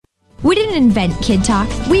We didn't invent Kid Talk,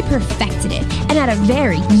 we perfected it, and at a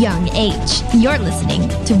very young age. You're listening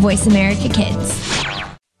to Voice America Kids.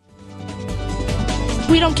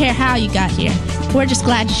 We don't care how you got here. We're just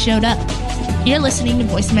glad you showed up. You're listening to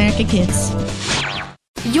Voice America Kids.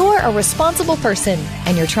 You're a responsible person,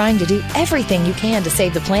 and you're trying to do everything you can to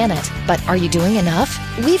save the planet. But are you doing enough?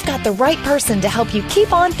 We've got the right person to help you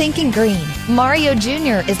keep on thinking green. Mario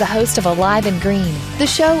Jr. is the host of Alive and Green. The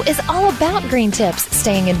show is all about green tips,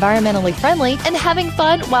 staying environmentally friendly, and having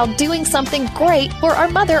fun while doing something great for our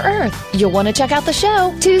Mother Earth. You'll want to check out the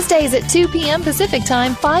show Tuesdays at 2 p.m. Pacific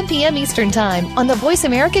Time, 5 p.m. Eastern Time on the Voice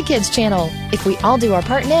America Kids channel. If we all do our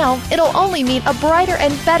part now, it'll only mean a brighter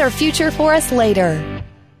and better future for us later.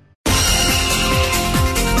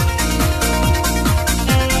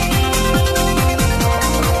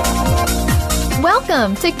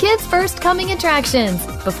 Welcome to Kids First Coming Attractions.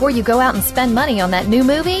 Before you go out and spend money on that new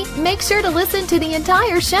movie, make sure to listen to the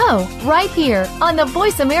entire show right here on the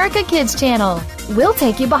Voice America Kids channel. We'll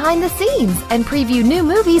take you behind the scenes and preview new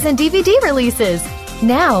movies and DVD releases.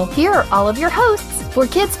 Now, here are all of your hosts for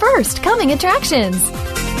Kids First Coming Attractions.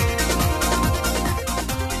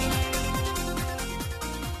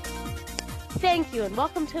 Thank you and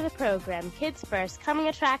welcome to the program, Kids First, Coming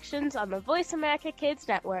Attractions on the Voice America Kids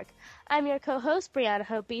Network. I'm your co-host, Brianna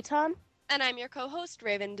Hope Beaton. And I'm your co-host,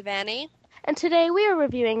 Raven Devaney. And today we are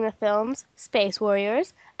reviewing the films Space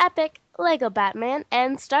Warriors, Epic, Lego Batman,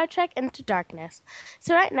 and Star Trek Into Darkness.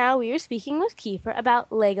 So right now we are speaking with Kiefer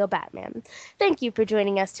about Lego Batman. Thank you for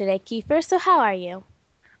joining us today, Kiefer. So how are you?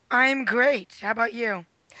 I'm great. How about you?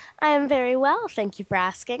 I am very well, thank you for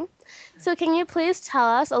asking. So can you please tell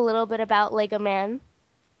us a little bit about Lego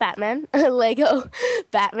Batman? Lego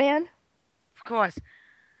Batman? Of course.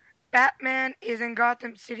 Batman is in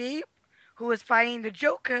Gotham City, who is fighting the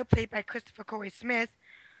Joker, played by Christopher Corey Smith,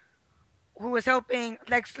 who is helping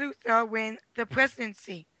Lex Luthor win the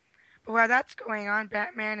presidency. But while that's going on,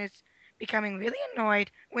 Batman is becoming really annoyed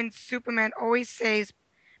when Superman always saves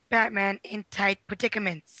Batman in tight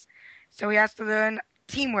predicaments. So he has to learn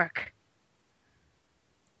teamwork.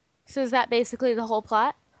 So is that basically the whole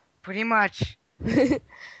plot? Pretty much.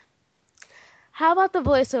 How about the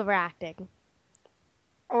voiceover acting?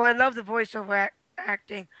 Oh, I love the voiceover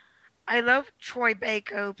acting. I love Troy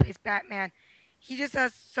Baker, who plays Batman. He just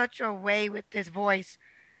has such a way with his voice.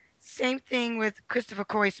 Same thing with Christopher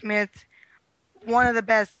Corey Smith, one of the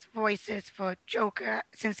best voices for Joker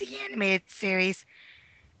since the animated series.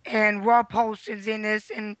 And Rob Paulson's in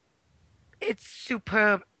this, and it's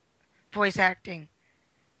superb voice acting.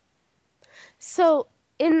 So,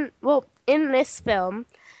 in this film,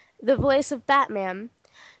 the voice of Batman,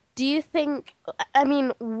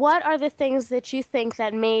 what are the things that you think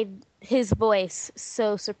that made his voice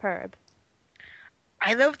so superb?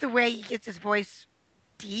 I love the way he gets his voice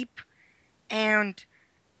deep, and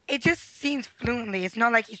it just seems fluently. It's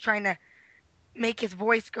not like he's trying to make his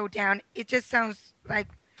voice go down. It just sounds like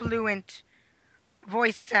fluent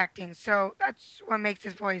voice acting. So that's what makes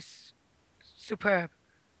his voice superb.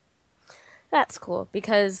 That's cool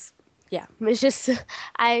because, it's just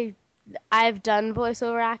I've done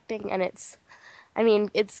voiceover acting, and it's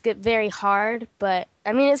very hard, but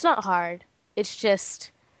it's not hard. It's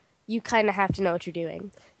just you kind of have to know what you're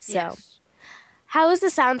doing. So, yes. How is the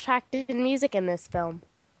soundtrack and music in this film?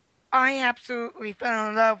 I absolutely fell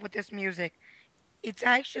in love with this music. It's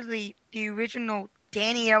actually the original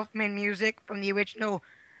Danny Elfman music from the original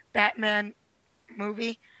Batman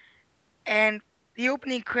movie, and the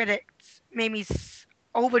opening credits made me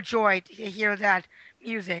overjoyed to hear that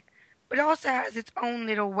music. But it also has its own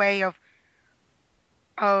little way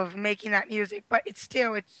of making that music. But it's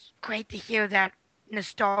great to hear that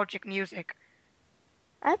nostalgic music.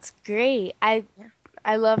 That's great. I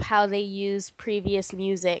love how they use previous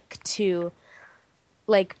music to,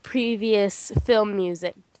 like, previous film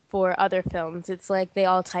music for other films. It's like they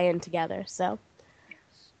all tie in together. So, Yes.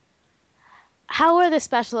 How are the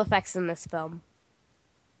special effects in this film?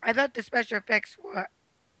 I thought the special effects were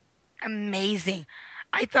amazing.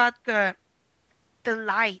 I thought the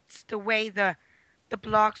lights, the way the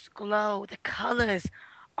blocks glow, the colors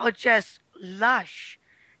are just lush.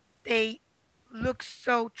 They look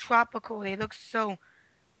so tropical. They look so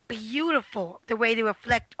beautiful, the way they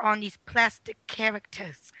reflect on these plastic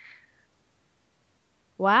characters.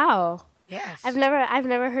 Wow. Yes. I've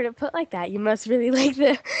never heard it put like that. You must really like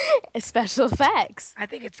the special effects. I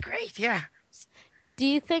think it's great, yeah. Do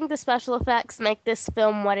you think the special effects make this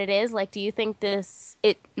film what it is? Like, do you think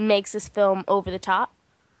it makes this film over the top?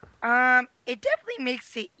 It definitely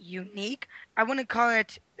makes it unique. I wouldn't call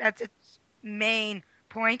it that's its main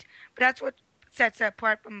point, but that's what sets it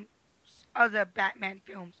apart from other Batman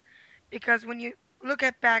films. because when you look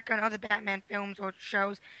at back on other Batman films or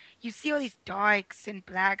shows, you see all these darks and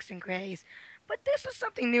blacks and grays, but this is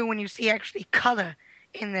something new when you see actually color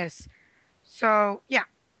in this. So yeah,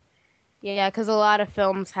 Yeah, because a lot of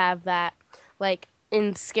films have that, like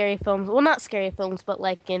in scary films. Well, not scary films, but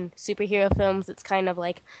like in superhero films, it's kind of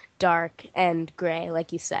like dark and gray,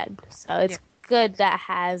 like you said. So yeah. it's good that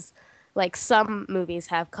has, like some movies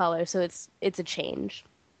have color, so it's a change.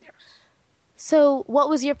 Yes. So, what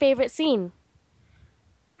was your favorite scene?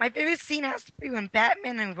 My favorite scene has to be when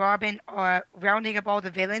Batman and Robin are rounding up all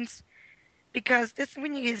the villains, because this is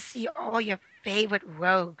when you get to see all your favorite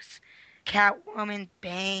rogues, Catwoman,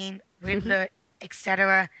 Bane, Riddler,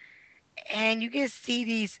 etc. And you get to see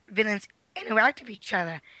these villains interact with each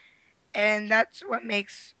other, and that's what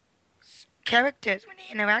makes characters when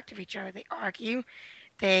they interact with each other. They argue,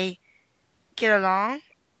 they get along,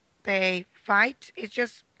 they fight. It's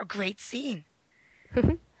just a great scene.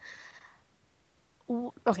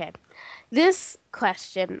 Okay. This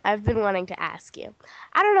question I've been wanting to ask you.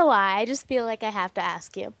 I don't know why, I just feel like I have to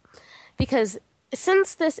ask you. Because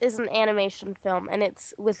since this is an animation film and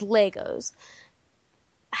it's with Legos,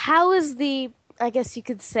 how is I guess you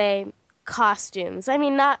could say, costumes? I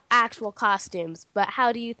mean, not actual costumes, but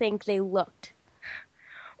how do you think they looked?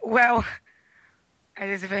 Well, that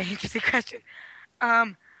is a very interesting question.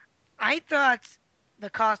 Um, I thought the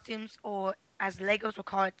costumes, or as Legos will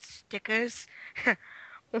call it, stickers,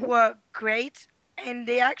 were great, and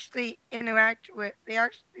they actually in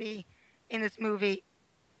this movie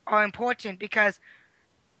are important because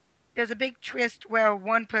there's a big twist where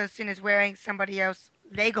one person is wearing somebody else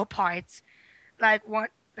Lego parts, like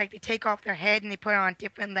they take off their head and they put on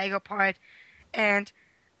different Lego parts, and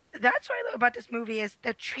that's what I love about this movie is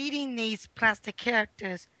they're treating these plastic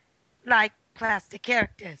characters like plastic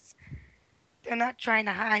characters. They're not trying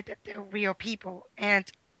to hide that they're real people, and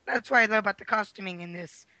that's what I love about the costuming in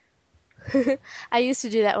this. I used to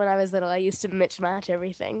do that when I was little. I used to mismatch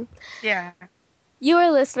everything. Yeah. You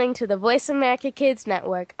are listening to the Voice America Kids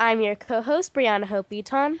Network. I'm your co-host, Brianna Hope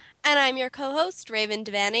Beaton. And I'm your co-host, Raven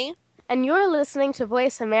Devaney. And you're listening to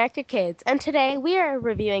Voice America Kids. And today we are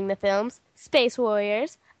reviewing the films Space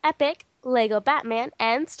Warriors, Epic, Lego Batman,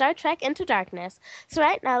 and Star Trek Into Darkness. So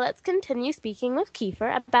right now let's continue speaking with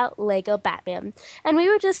Kiefer about Lego Batman. And we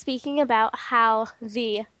were just speaking about how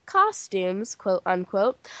the costumes, quote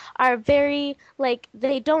unquote, are very, like,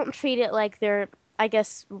 they don't treat it like they're, I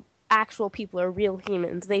guess, actual people or real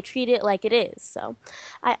humans. They treat it like it is. So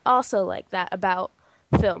I also like that about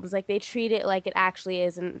films. Like they treat it like it actually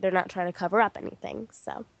is and they're not trying to cover up anything.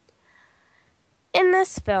 So in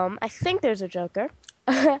this film, I think there's a Joker.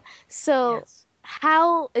 So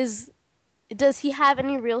Yes. does he have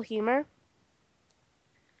any real humor?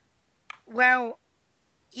 Well,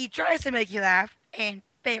 he tries to make you laugh and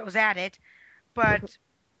fails at it, but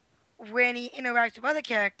when he interacts with other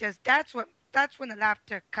characters, that's when the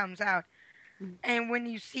laughter comes out. And when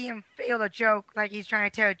you see him fail a joke, like he's trying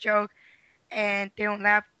to tell a joke and they don't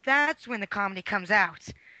laugh, that's when the comedy comes out.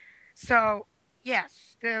 So,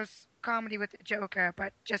 yes, there's comedy with the Joker,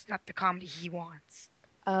 but just not the comedy he wants.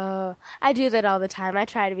 I do that all the time. I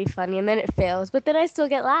try to be funny and then it fails, but then I still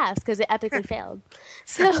get laughs because it epically failed.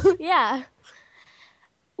 So, yeah.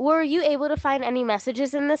 Were you able to find any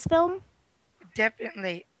messages in this film?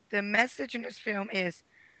 Definitely. The message in this film is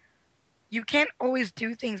you can't always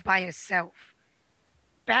do things by yourself.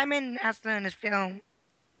 Batman has to learn in this film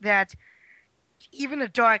that even a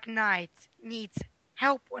Dark Knight needs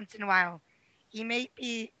help once in a while. He may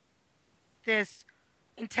be this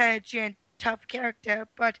intelligent, tough character,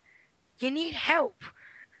 but you need help.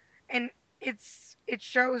 And it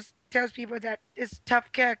shows tells people that this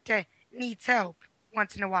tough character needs help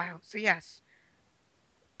once in a while. So yes.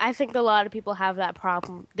 I think a lot of people have that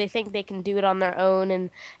problem. They think they can do it on their own and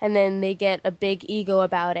then they get a big ego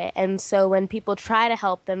about it. And so when people try to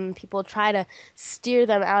help them, people try to steer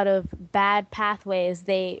them out of bad pathways,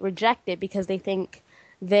 they reject it because they think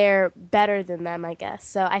they're better than them, I guess.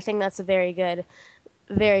 So I think that's a very good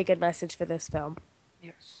message for this film.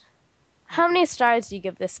 Yes. How many stars do you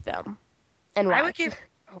give this film? And why? I would give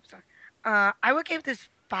oh sorry. I would give this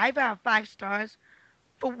 5 out of 5 stars.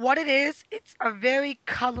 For what it is, it's a very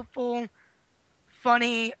colorful,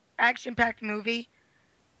 funny, action-packed movie.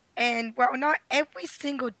 And while not every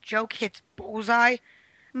single joke hits bullseye,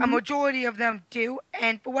 a Mhm. majority of them do.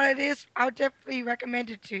 And for what it is, I definitely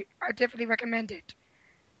recommend it.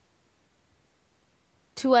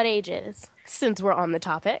 To what ages? Since we're on the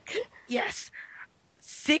topic. Yes,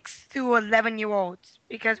 6 to 11-year-olds.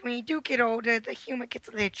 Because when you do get older, the humor gets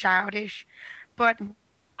a little childish. But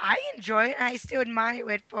I enjoy it, and I still admire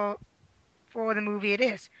it for the movie it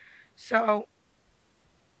is. So,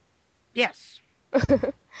 yes.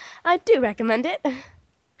 I do recommend it.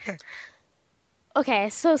 Okay,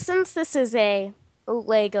 so since this is a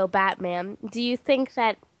Lego Batman, do you think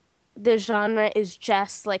that the genre is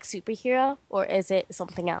just like superhero, or is it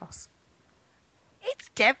something else? It's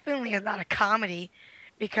definitely a lot of comedy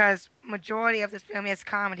because majority of this film is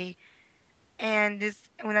comedy, and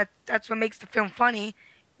that's what makes the film funny.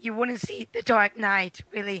 You wouldn't see The Dark Knight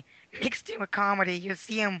really mixed in with comedy. You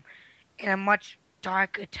see him in a much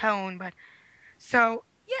darker tone, but so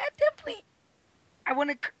yeah, definitely.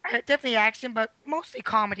 Definitely action, but mostly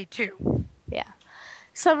comedy too. Yeah.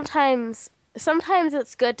 Sometimes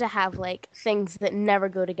it's good to have like things that never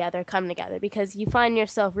go together come together because you find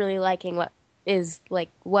yourself really liking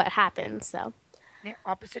what happens. So Yeah,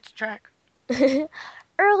 opposites attract.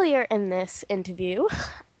 earlier in this interview,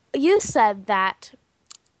 you said that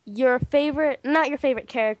not your favorite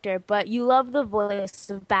character, but you love the voice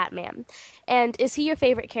of Batman. And is he your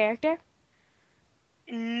favorite character?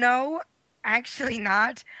 No, actually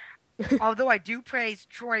not. Although I do praise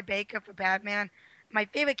Troy Baker for Batman, my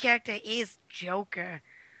favorite character is Joker.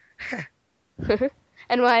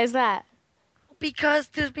 And why is that? Because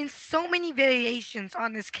there's been so many variations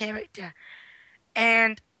on this character,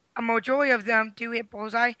 and a majority of them do hit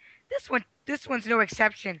bullseye. This one's no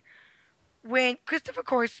exception. When Christopher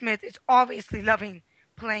Corey Smith is obviously loving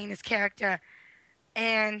playing this character,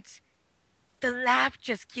 and the laugh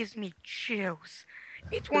just gives me chills.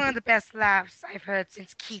 It's one of the best laughs I've heard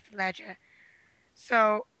since Heath Ledger.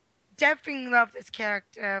 So, definitely love this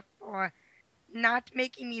character for not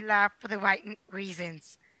making me laugh for the right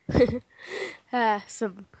reasons.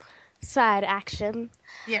 Some side action.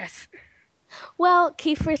 Yes. Well,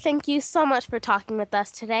 Kiefer, thank you so much for talking with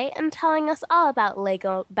us today and telling us all about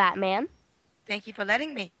Lego Batman. Thank you for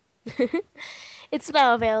letting me. It's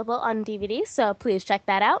now available on DVD, so please check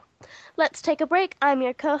that out. Let's take a break. I'm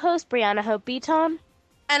your co-host, Brianna Hope Beaton.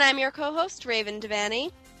 And I'm your co-host, Raven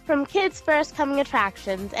Devaney. From Kids First Coming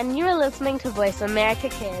Attractions, and you're listening to Voice America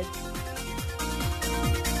Kids.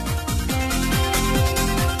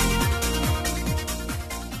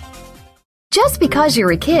 Just because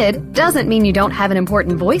you're a kid doesn't mean you don't have an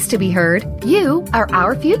important voice to be heard. You are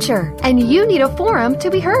our future, and you need a forum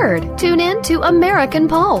to be heard. Tune in to American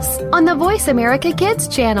Pulse on the Voice America Kids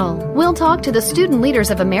channel. We'll talk to the student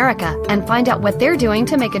leaders of America and find out what they're doing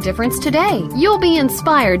to make a difference today. You'll be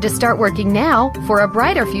inspired to start working now for a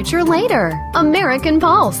brighter future later. American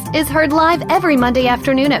Pulse is heard live every Monday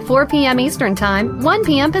afternoon at 4 p.m. Eastern Time, 1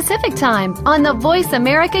 p.m. Pacific Time on the Voice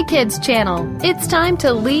America Kids channel. It's time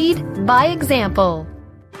to lead by example.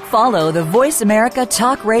 Follow the Voice America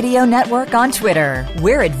Talk Radio Network on Twitter.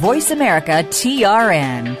 We're at Voice America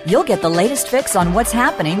TRN. You'll get the latest fix on what's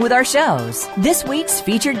happening with our shows, this week's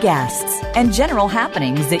featured guests, and general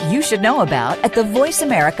happenings that you should know about at the Voice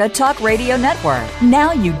America Talk Radio Network.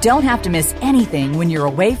 Now you don't have to miss anything when you're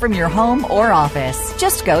away from your home or office.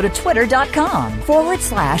 Just go to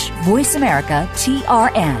twitter.com/Voice America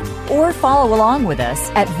TRN or follow along with us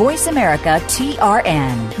at Voice America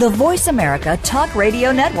TRN, the Voice America Talk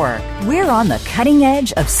Radio Network. We're on the cutting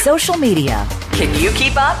edge of social media. Can you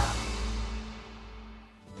keep up?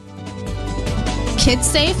 Kids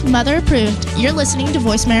safe, mother approved. You're listening to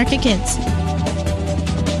Voice America Kids.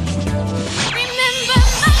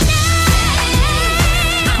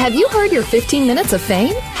 Have you heard your 15 minutes of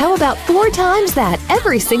fame? How about 4 times that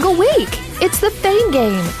every single week? It's the Fame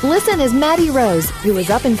Game. Listen as Maddie Rose, who is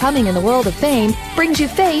up and coming in the world of fame, brings you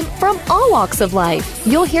fame from all walks of life.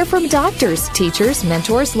 You'll hear from doctors, teachers,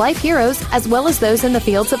 mentors, life heroes, as well as those in the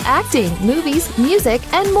fields of acting, movies, music,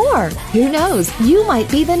 and more. Who knows? You might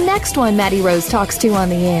be the next one Maddie Rose talks to on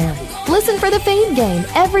the air. Listen for the Fame Game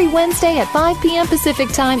every Wednesday at 5 p.m. Pacific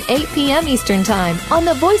Time, 8 p.m. Eastern Time on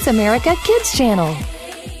the Voice America Kids channel.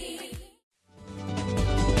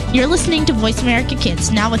 You're listening to Voice America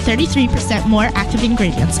Kids, now with 33% more active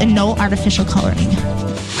ingredients and no artificial coloring.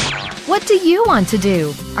 What do you want to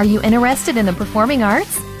do? Are you interested in the performing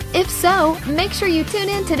arts? If so, make sure you tune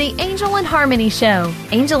in to the Angel and Harmony Show.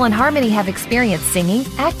 Angel and Harmony have experience singing,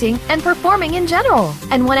 acting, and performing in general,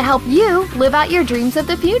 and want to help you live out your dreams of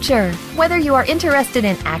the future. Whether you are interested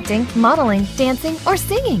in acting, modeling, dancing, or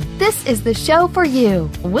singing, this is the show for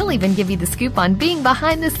you. We'll even give you the scoop on being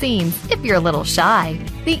behind the scenes if you're a little shy.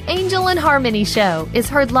 The Angel and Harmony Show is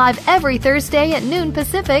heard live every Thursday at noon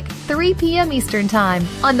Pacific, 3 p.m. Eastern Time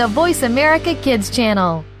on the Voice America Kids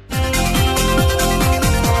channel.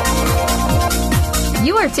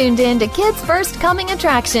 You are tuned in to Kids First Coming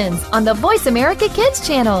Attractions on the Voice America Kids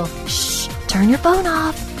channel. Shh, turn your phone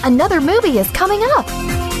off. Another movie is coming up.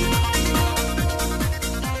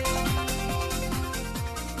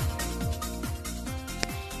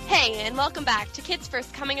 Hey, and welcome back to Kids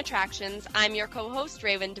First Coming Attractions. I'm your co-host,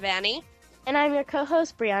 Raven Devaney. And I'm your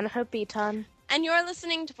co-host, Brianna Hope Beaton. And you're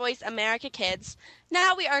listening to Voice America Kids.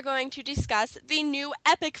 Now we are going to discuss the new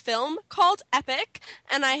epic film called Epic.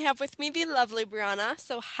 And I have with me the lovely Brianna.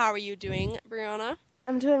 So how are you doing, Brianna?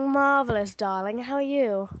 I'm doing marvelous, darling. How are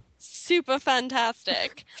you? Super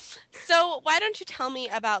fantastic. So why don't you tell me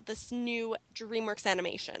about this new DreamWorks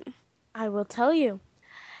animation? I will tell you.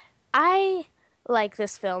 I like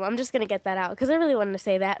this film. I'm just going to get that out because I really wanted to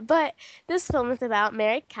say that. But this film is about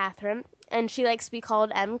Mary Catherine, and she likes to be called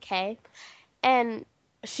MK. And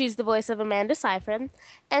she's the voice of Amanda Seyfried.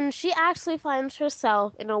 And she actually finds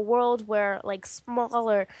herself in a world where, like,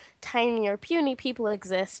 smaller, tinier, puny people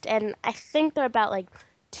exist. And I think they're about, like,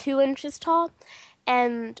 2 inches tall.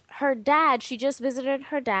 And her dad, she just visited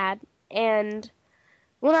her dad. And,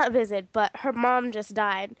 well, not visit, but her mom just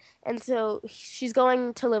died. And so she's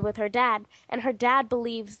going to live with her dad. And her dad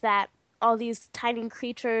believes that all these tiny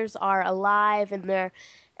creatures are alive and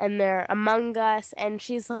they're among us, and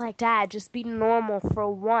she's like, Dad, just be normal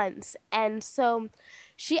for once. And so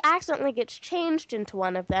she accidentally gets changed into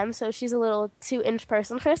one of them, so she's a little 2-inch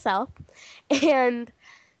person herself. And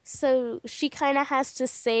so she kind of has to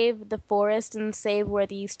save the forest and save where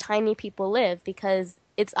these tiny people live, because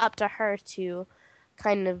it's up to her to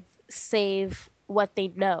kind of save what they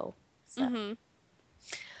know. So. Mm-hmm.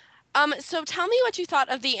 So tell me what you thought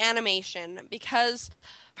of the animation, because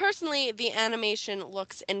personally, the animation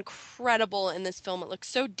looks incredible in this film. It looks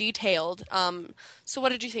so detailed. So what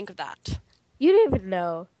did you think of that? You don't even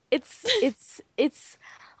know. It's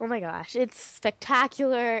oh my gosh, it's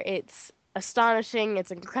spectacular. It's astonishing.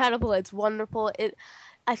 It's incredible. It's wonderful.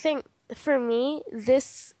 I think for me,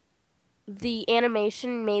 the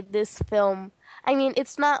animation made this film. I mean,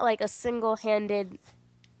 it's not like a single-handed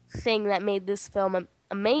thing that made this film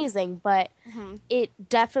amazing, but it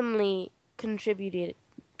definitely contributed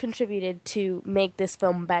to make this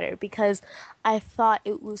film better, because I thought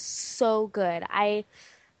it was so good. I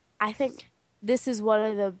think this is one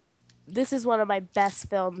of my best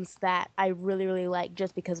films that I really, really like,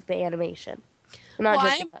 just because of the animation. Not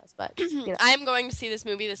just because, but you know. I'm going to see this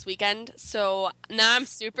movie this weekend, so now I'm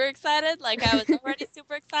super excited. Like, I was already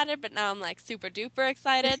super excited, but now I'm like super duper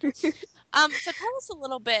excited. So tell us a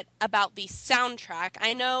little bit about the soundtrack.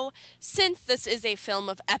 I know since this is a film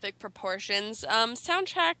of epic proportions,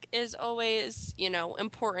 soundtrack is always,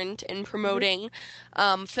 important in promoting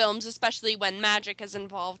films, especially when magic is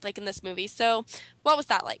involved, like in this movie. So what was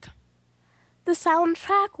that like? The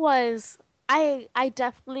soundtrack was, I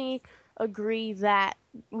definitely agree that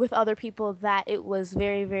with other people that it was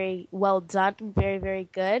very, very well done, very, very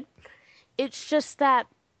good. It's just that,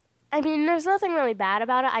 I mean, there's nothing really bad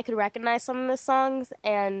about it. I could recognize some of the songs,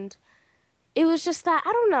 and it was just that,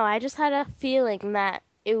 I don't know, I just had a feeling that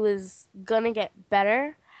it was gonna get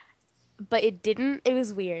better, but it didn't. It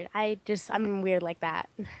was weird. I'm weird like that.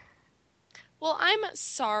 Well, I'm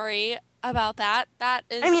sorry about that. That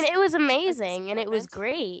is... I mean, it was amazing, and it was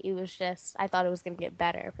great. It was just, I thought it was gonna get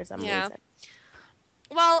better for some reason.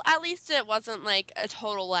 Well, at least it wasn't like a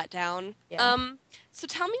total letdown. Yeah. So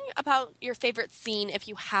tell me about your favorite scene, if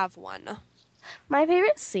you have one. My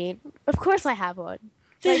favorite scene? Of course I have one.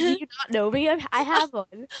 Like, do you not know me? I have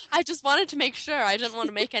one. I just wanted to make sure. I didn't want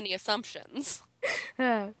to make any assumptions.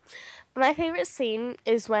 My favorite scene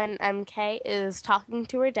is when MK is talking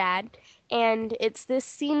to her dad, and it's this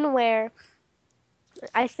scene where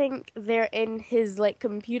I think they're in his, like,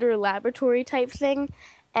 computer laboratory type thing,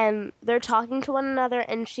 and they're talking to one another,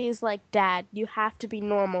 and she's like, Dad, you have to be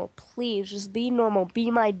normal. Please, just be normal. Be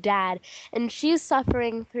my dad. And she's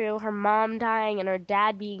suffering through her mom dying and her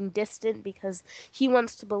dad being distant because he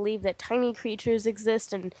wants to believe that tiny creatures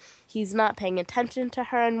exist, and he's not paying attention to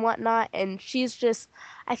her and whatnot. And she's just,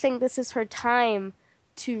 I think this is her time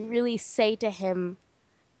to really say to him,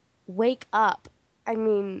 wake up. I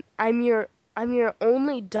mean, I'm your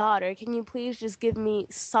only daughter. Can you please just give me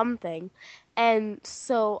something? And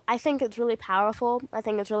so I think it's really powerful. I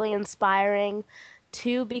think it's really inspiring,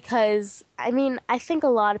 too, because, I mean, I think a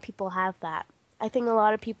lot of people have that. I think a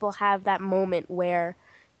lot of people have that moment where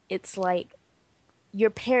it's like your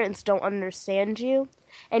parents don't understand you,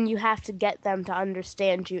 and you have to get them to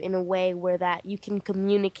understand you in a way where that you can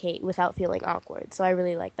communicate without feeling awkward. So I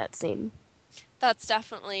really like that scene. That's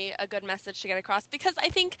definitely a good message to get across, because I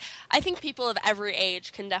think people of every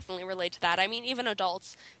age can definitely relate to that. I mean, even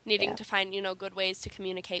adults needing to find, good ways to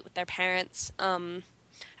communicate with their parents.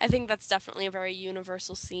 I think that's definitely a very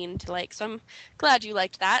universal scene to like, so I'm glad you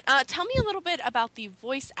liked that. Tell me a little bit about the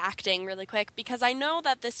voice acting really quick, because I know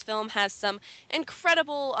that this film has some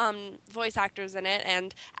incredible voice actors in it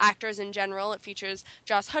and actors in general. It features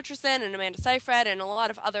Josh Hutcherson and Amanda Seyfried and a lot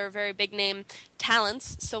of other very big name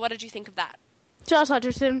talents. So what did you think of that? Josh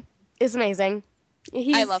Hutcherson is amazing.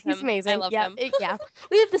 I love him. He's amazing. I love him. Yeah.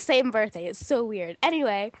 We have the same birthday. It's so weird.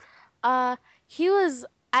 Anyway, he was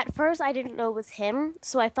at first I didn't know it was him,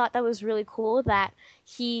 so I thought that was really cool that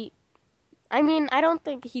he I mean, I don't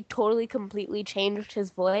think he totally completely changed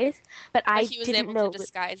his voice, but I he was didn't able know to it was,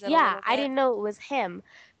 disguise it a yeah, little I bit. didn't know it was him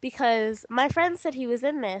because my friend said he was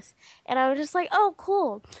in this, and I was just like, "Oh,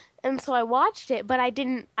 cool." And so I watched it, but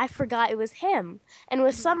I forgot it was him. And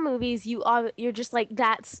with some movies, you're just like,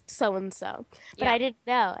 "That's so and so," but Yeah. I didn't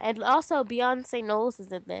know. And also, Beyonce Knowles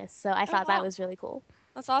is in this, so I Oh, thought that wow. was really cool.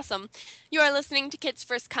 That's awesome. You are listening to Kids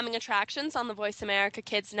First Coming Attractions on the Voice America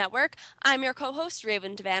Kids Network. I'm your co-host,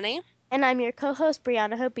 Raven Devaney. And I'm your co-host,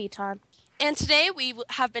 Brianna Hope Beaton. And today we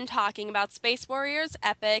have been talking about Space Warriors,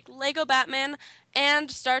 Epic, Lego Batman, and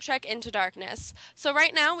Star Trek Into Darkness. So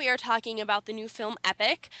right now we are talking about the new film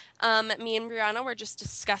Epic. Me and Brianna were just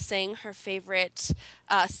discussing her favorite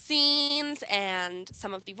scenes and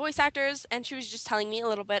some of the voice actors, and she was just telling me a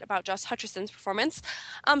little bit about Josh Hutcherson's performance.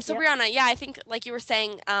 So Yep. Brianna, yeah, I think like you were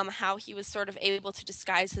saying, how he was sort of able to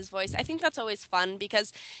disguise his voice. I think that's always fun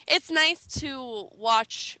because it's nice to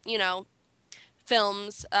watch,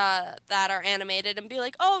 films that are animated and be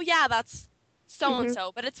like, oh yeah, that's so and Mhm.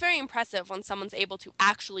 so. But it's very impressive when someone's able to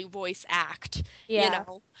actually voice act, Yeah.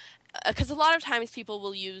 because a lot of times people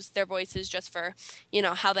will use their voices just for,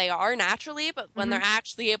 how they are naturally. But when they're Mhm.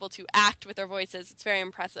 actually able to act with their voices, it's very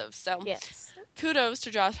impressive. So Yes. kudos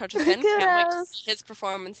to Josh Hutcherson. Can't wait to see his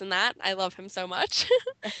performance in that. I love him so much.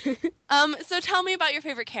 So tell me about your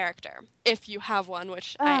favorite character, if you have one,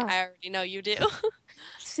 which Ah. I already know you do.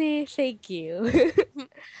 See, thank you.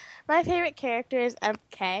 My favorite character is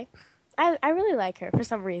MK. I really like her for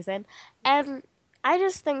some reason. And I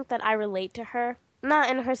just think that I relate to her. Not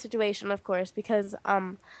in her situation, of course, because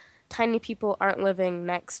tiny people aren't living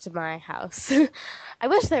next to my house. I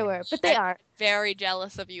wish they were, but they I'm aren't. very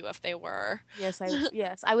jealous of you if they were. Yes,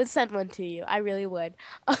 I would send one to you. I really would.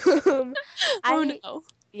 Oh I no.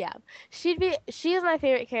 Yeah. She is my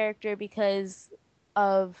favorite character because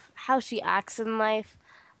of how she acts in life.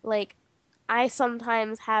 Like I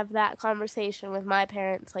sometimes have that conversation with my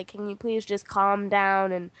parents, like, can you please just calm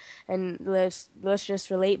down and let's just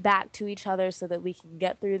relate back to each other so that we can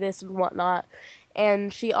get through this and whatnot.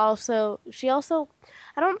 And she also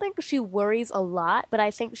I don't think she worries a lot, but I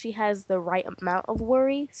think she has the right amount of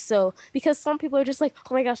worry. So because some people are just like,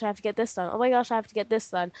 oh my gosh, I have to get this done. Oh my gosh, I have to get this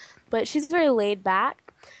done. But she's very laid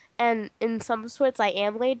back. And in some sorts, I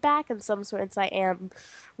am laid back, and some sorts, I am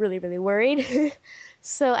really, really worried.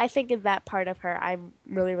 So I think in that part of her, I'm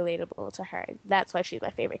really relatable to her. That's why she's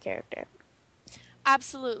my favorite character.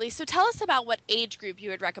 Absolutely. So tell us about what age group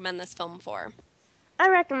you would recommend this film for. I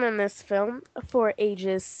recommend this film for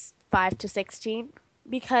ages 5 to 16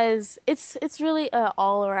 because it's really a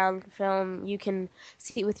all-around film. You can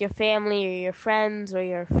see it with your family or your friends or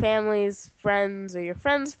your family's friends or your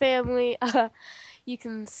friend's family. You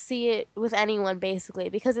can see it with anyone basically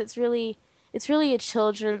because it's really a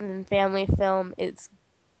children and family film. It's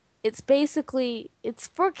basically it's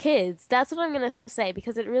for kids. That's what I'm gonna say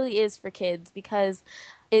because it really is for kids because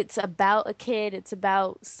it's about a kid. It's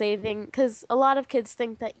about saving because a lot of kids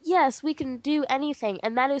think that yes, we can do anything,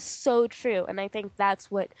 and that is so true. And I think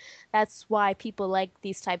that's why people like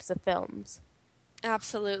these types of films.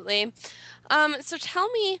 Absolutely. So tell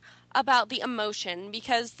me about the emotion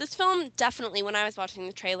because this film definitely, when I was watching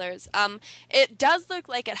the trailers, it does look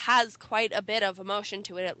like it has quite a bit of emotion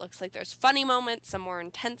to it. It looks like there's funny moments, some more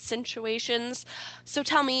intense situations. So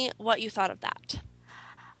tell me what you thought of that.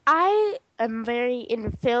 I am very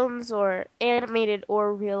in films or animated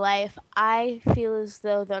or real life. I feel as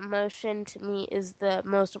though the emotion to me is the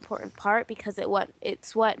most important part because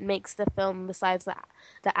it's what makes the film besides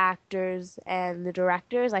the actors and the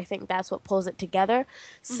directors. I think that's what pulls it together.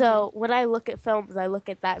 So when I look at films, I look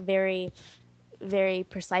at that very, very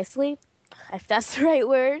precisely, if that's the right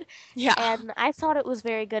word. Yeah. And I thought it was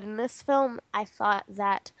very good in this film. I thought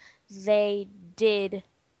that they did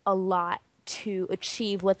a lot to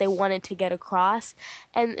achieve what they wanted to get across.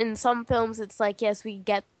 And in some films, it's like, yes,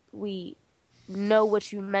 we know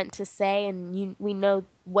what you meant to say, and we know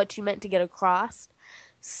what you meant to get across.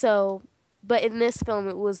 So, but in this film,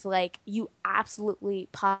 it was like you absolutely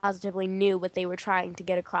positively knew what they were trying to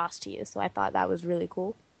get across to you. So I thought that was really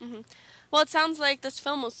cool. Well, it sounds like this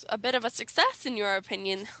film was a bit of a success in your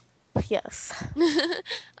opinion. Yes.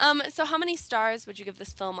 So how many stars would you give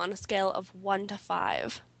this film on a scale of 1 to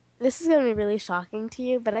 5? This is going to be really shocking to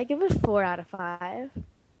you, but I give it 4 out of 5.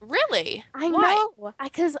 Really? I Why? know,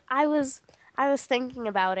 because I was thinking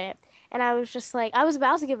about it, and I was just like, I was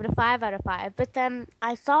about to give it a 5 out of 5, but then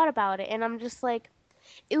I thought about it, and I'm just like,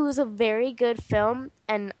 it was a very good film,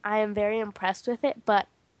 and I am very impressed with it, but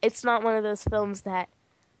it's not one of those films that,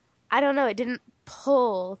 I don't know, it didn't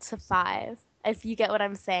pull to 5, if you get what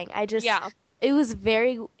I'm saying. Yeah. It was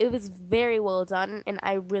very well done, and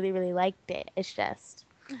I really, really liked it. It's just,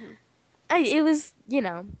 it was,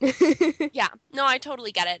 Yeah. No, I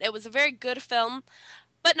totally get it. It was a very good film,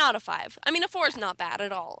 but not a 5. I mean, a 4 is not bad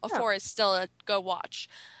at all. A No. 4 is still a go watch.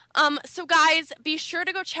 So guys, be sure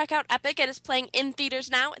to go check out Epic. It is playing in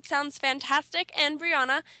theaters now. It sounds fantastic. And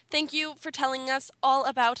Brianna, thank you for telling us all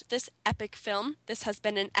about this epic film. This has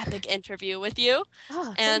been an epic interview with you.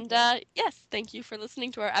 Oh, And yes, thank you for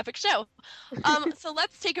listening to our epic show. So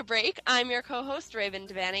let's take a break. I'm your co-host, Raven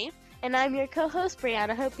Devanney. and I'm your co-host,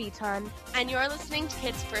 Brianna Hope Beaton. And you're listening to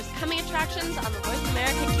Kids First Coming Attractions on the Voice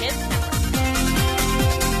America Kids Network.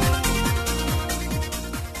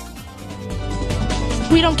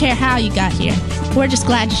 We don't care how you got here. We're just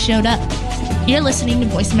glad you showed up. You're listening to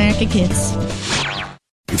Voice America Kids.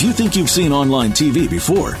 If you think you've seen online TV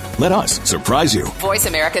before, let us surprise you.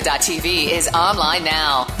 VoiceAmerica.tv is online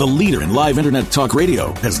now. The leader in live internet talk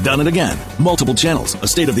radio has done it again. Multiple channels, a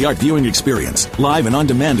state-of-the-art viewing experience, live and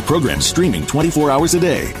on-demand programs streaming 24 hours a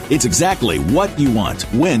day. It's exactly what you want,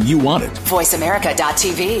 when you want it.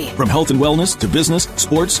 VoiceAmerica.tv. From health and wellness to business,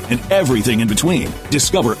 sports, and everything in between.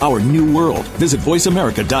 Discover our new world. Visit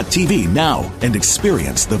VoiceAmerica.tv now and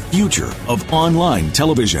experience the future of online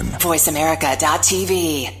television.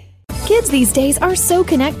 VoiceAmerica.tv. Kids these days are so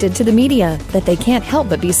connected to the media that they can't help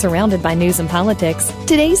but be surrounded by news and politics.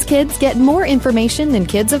 Today's kids get more information than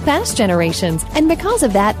kids of past generations, and because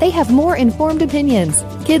of that, they have more informed opinions.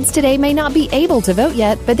 Kids today may not be able to vote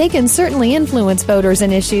yet, but they can certainly influence voters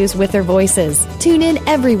and issues with their voices. Tune in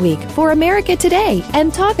every week for America Today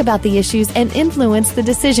and talk about the issues and influence the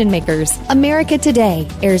decision makers. America Today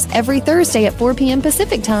airs every Thursday at 4 p.m.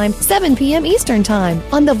 Pacific Time, 7 p.m. Eastern Time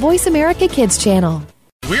on the Voice America Kids channel.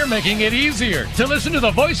 We're making it easier to listen to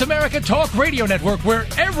the Voice America Talk Radio Network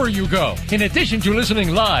wherever you go. In addition to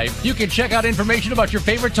listening live, you can check out information about your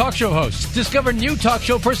favorite talk show hosts, discover new talk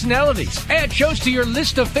show personalities, add shows to your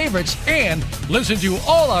list of favorites, and listen to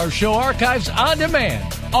all our show archives on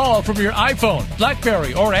demand. All from your iPhone,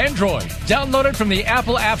 BlackBerry, or Android. Download it from the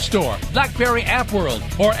Apple App Store, BlackBerry App World,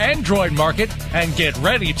 or Android Market, and get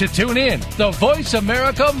ready to tune in. The Voice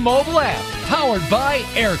America mobile app, powered by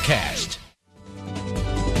Aircast.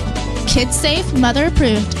 Kids safe, mother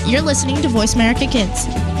approved. You're listening to Voice America Kids.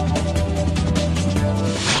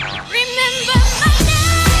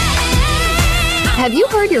 Have you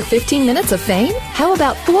heard your 15 minutes of fame? How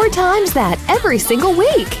about 4 times that every single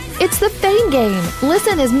week? It's the Fame Game.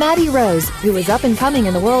 Listen as Maddie Rose, who is up and coming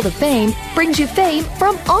in the world of fame, brings you fame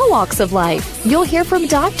from all walks of life. You'll hear from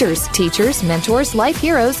doctors, teachers, mentors, life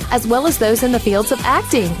heroes, as well as those in the fields of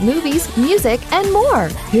acting, movies, music, and more.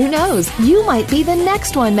 Who knows? You might be the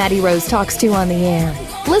next one Maddie Rose talks to on the air.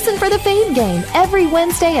 Listen for the Fame Game every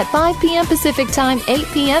Wednesday at 5 p.m. Pacific Time, 8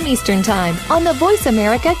 p.m. Eastern Time on the Voice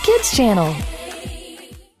America Kids channel.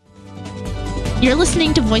 You're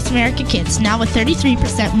listening to Voice America Kids, now with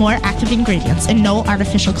 33% more active ingredients and no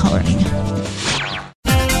artificial coloring.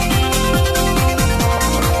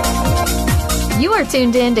 You are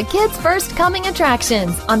tuned in to Kids First Coming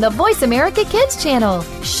Attractions on the Voice America Kids channel.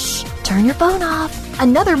 Shh, turn your phone off.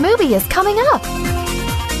 Another movie is coming up.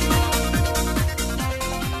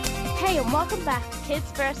 Hey, and welcome back to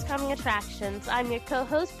Kids First Coming Attractions. I'm your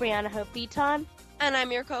co-host, Brianna Hope Beaton. And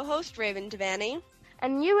I'm your co-host, Raven Devanney.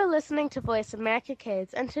 And you are listening to Voice America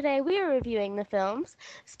Kids, and today we are reviewing the films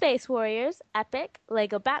Space Warriors, Epic,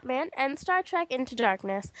 Lego Batman, and Star Trek Into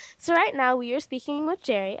Darkness. So right now we are speaking with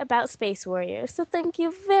Jerry about Space Warriors. So thank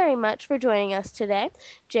you very much for joining us today.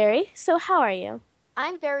 Jerry, so how are you?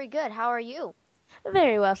 I'm very good. How are you?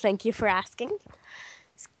 Very well, thank you for asking.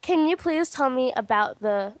 Can you please tell me about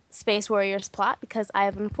the Space Warriors plot, because I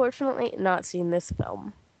have unfortunately not seen this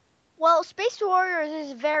film. Well, Space Warriors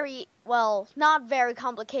is not very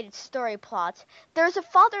complicated story plot. There's a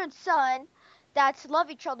father and son that love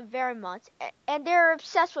each other very much, and they're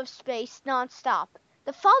obsessed with space nonstop.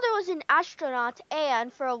 The father was an astronaut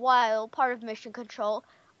and, for a while, part of Mission Control,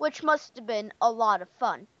 which must have been a lot of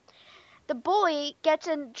fun. The boy gets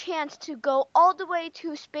a chance to go all the way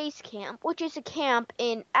to Space Camp, which is a camp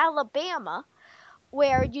in Alabama,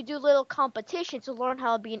 where you do little competitions to learn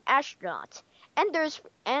how to be an astronaut. And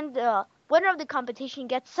the winner of the competition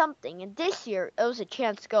gets something, and this year it was a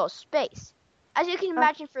chance to go to space. As you can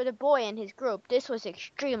imagine, for the boy and his group, this was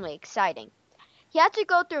extremely exciting. He had to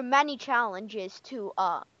go through many challenges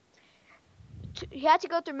he had to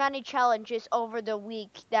go through many challenges over the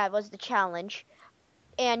week that was the challenge,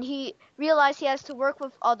 and he realized he has to work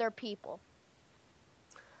with other people.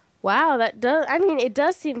 Wow, it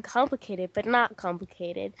does seem complicated, but not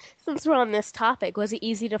complicated. Since we're on this topic, was it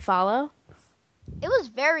easy to follow? It was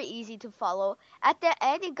very easy to follow. At the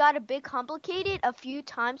end, it got a bit complicated a few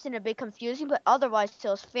times and a bit confusing, but otherwise it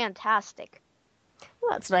was fantastic.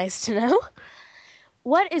 Well, that's nice to know.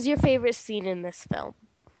 What is your favorite scene in this film?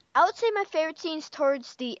 I would say my favorite scene is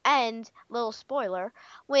towards the end, little spoiler,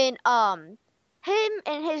 when him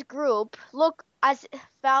and his group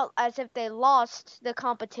felt as if they lost the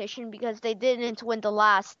competition because they didn't win the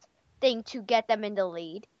last thing to get them in the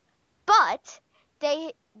lead. But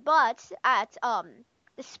at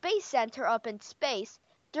the space center up in space,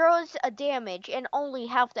 there was a damage and only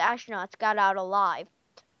half the astronauts got out alive.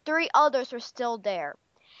 3 others were still there.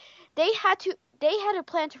 They had to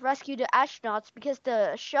plan to rescue the astronauts because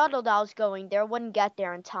the shuttle that was going there wouldn't get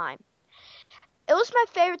there in time. It was my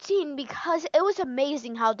favorite scene because it was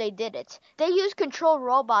amazing how they did it. They used control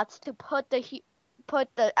robots to put the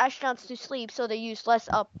astronauts to sleep, so they used less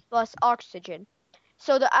oxygen,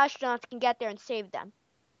 so the astronauts can get there and save them.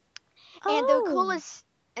 And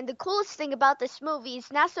the coolest thing about this movie is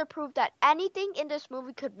NASA proved that anything in this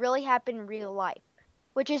movie could really happen in real life,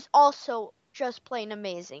 which is also just plain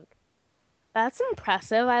amazing. That's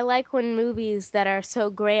impressive. I like when movies that are so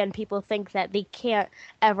grand, people think that they can't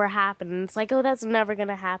ever happen. It's like, oh, that's never going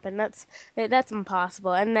to happen. That's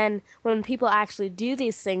impossible. And then when people actually do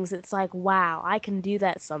these things, it's like, wow, I can do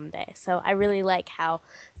that someday. So I really like how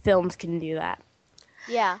films can do that.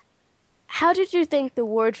 Yeah. How did you think the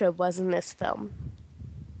wardrobe was in this film?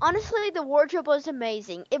 Honestly, the wardrobe was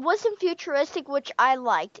amazing. It wasn't futuristic, which I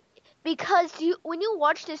liked. Because when you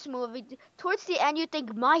watch this movie, towards the end you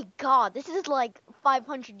think, my God, this is like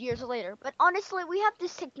 500 years later. But honestly, we have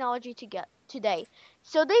this technology to get today.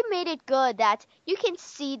 So they made it good that you can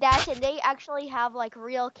see that, and they actually have like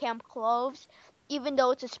real camp clothes. Even though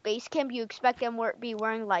it's a space camp, you expect them be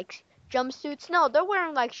wearing like jumpsuits. No, they're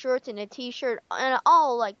wearing like shorts and a t-shirt and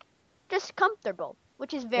all like just comfortable,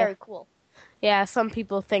 which is very cool. Yeah, some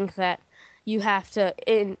people think that you have to,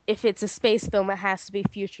 if it's a space film, it has to be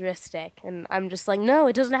futuristic. And I'm just like, no,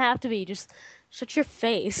 it doesn't have to be. Just shut your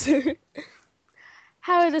face.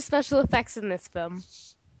 How are the special effects in this film?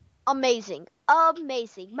 Amazing.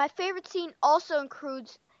 Amazing. My favorite scene also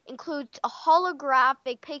includes a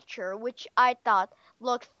holographic picture, which I thought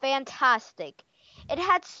looked fantastic. It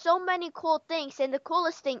had so many cool things, and the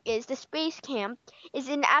coolest thing is the space camp is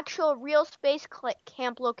an actual real space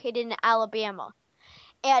camp located in Alabama.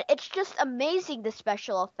 And it's just amazing, the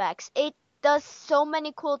special effects. It does so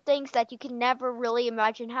many cool things that you can never really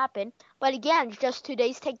imagine happen. But again, it's just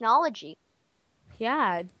today's technology.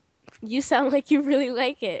 Yeah, you sound like you really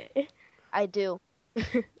like it. I do.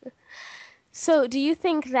 So do you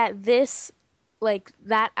think that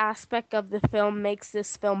that aspect of the film makes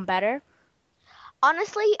this film better?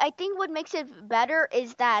 Honestly, I think what makes it better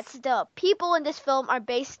is that the people in this film are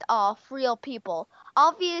based off real people.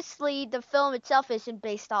 Obviously, the film itself isn't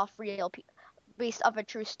based off based off a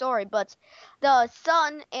true story, but the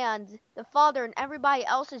son and the father and everybody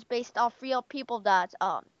else is based off real people that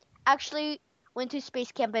actually went to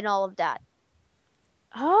space camp and all of that.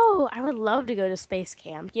 Oh, I would love to go to space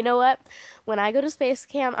camp. You know what? When I go to space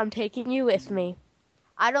camp, I'm taking you with me.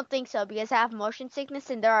 I don't think so, because I have motion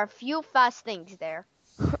sickness and there are a few fast things there.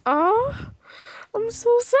 Oh, I'm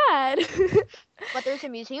so sad. But there's a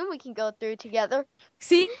museum we can go through together.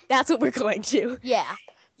 See, that's what we're going to. Yeah.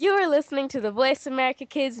 You are listening to the Voice America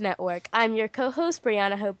Kids Network. I'm your co-host,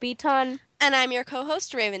 Brianna Hope Beaton. And I'm your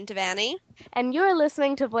co-host, Raven Devaney. And you're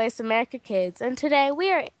listening to Voice America Kids. And today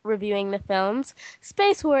we are reviewing the films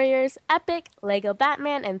Space Warriors, Epic, Lego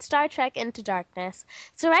Batman, and Star Trek Into Darkness.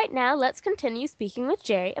 So right now, let's continue speaking with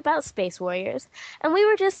Jerry about Space Warriors. And we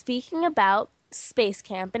were just speaking about space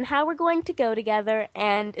camp and how we're going to go together.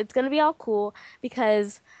 And it's going to be all cool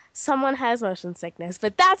because someone has motion sickness.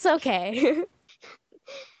 But that's okay.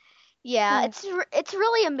 Yeah, it's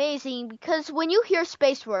really amazing because when you hear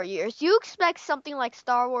Space Warriors, you expect something like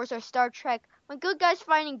Star Wars or Star Trek, when good guys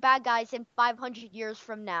fighting bad guys in 500 years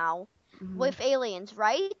from now with aliens,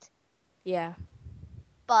 right? Yeah.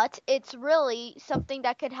 But it's really something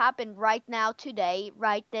that could happen right now, today,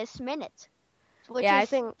 right this minute. Yeah, I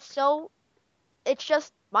think so. It's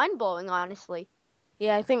just mind blowing, honestly.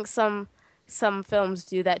 Yeah, I think some some films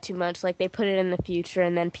do that too much. Like they put it in the future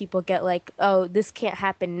and then people get like, oh, this can't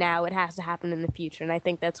happen now. It has to happen in the future. And I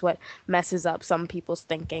think that's what messes up some people's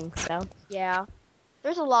thinking. So, Yeah.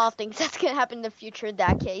 There's a lot of things that's going to happen in the future in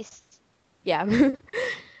that case. yeah.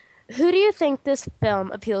 Who do you think this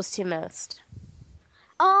film appeals to most?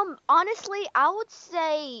 Honestly, I would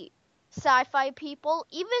say sci-fi people.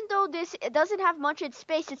 Even though it doesn't have much in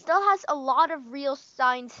space, it still has a lot of real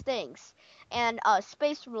science things and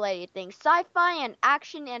space-related things. Sci-fi and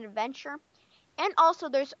action and adventure. And also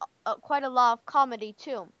there's quite a lot of comedy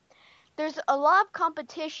too. There's a lot of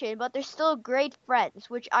competition, but there's still great friends,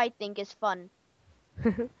 which I think is fun.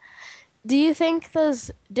 Do you think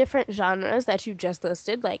those different genres that you just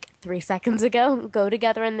listed, like 3 seconds ago, go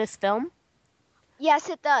together in this film? Yes,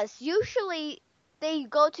 it does. Usually they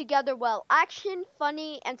go together well. Action,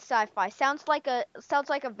 funny, and sci-fi. Sounds like a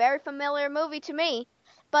very familiar movie to me.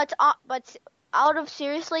 But out of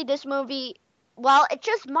seriously, this movie, well, it's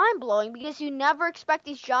just mind-blowing because you never expect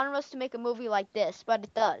these genres to make a movie like this, but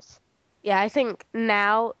it does. Yeah, I think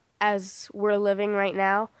now, as we're living right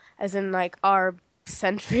now, as in like our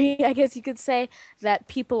century, I guess you could say, that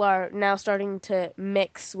people are now starting to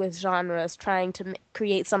mix with genres, trying to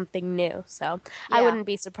create something new. So I Yeah. wouldn't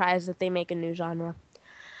be surprised if they make a new genre.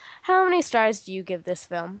 How many stars do you give this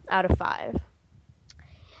film out of 5?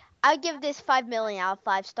 I give this 5 million out of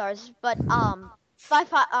 5 stars, but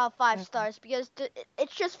five stars because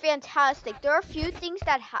it's just fantastic. There are a few things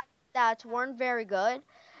that weren't very good,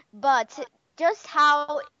 but just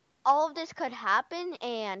how all of this could happen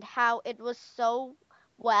and how it was so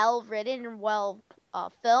well written and well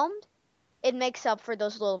filmed, it makes up for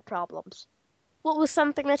those little problems. What was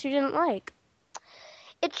something that you didn't like?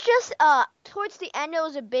 It's just towards the end it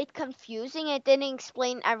was a bit confusing. It didn't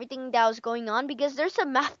explain everything that was going on because there's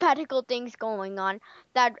some mathematical things going on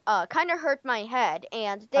that kind of hurt my head,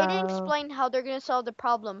 and they didn't explain how they're gonna solve the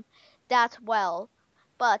problem that well.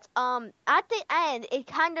 But at the end, it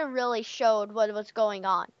kind of really showed what was going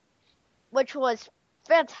on, which was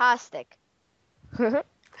fantastic.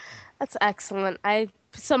 That's excellent.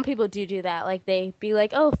 Some people do that. Like they be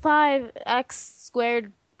like, oh, 5x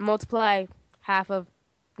squared multiply half of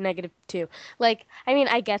 -2. Like, I mean,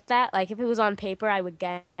 I get that. Like, if it was on paper, I would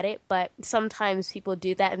get it. But sometimes people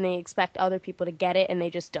do that and they expect other people to get it and they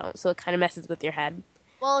just don't. So it kind of messes with your head.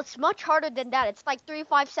 Well, it's much harder than that. It's like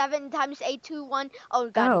 357 times 821. Oh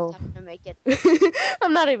God, Oh. it's not gonna make it.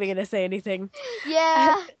 I'm not even gonna say anything.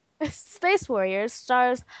 Yeah. Space Warriors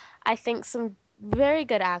stars, I think, some very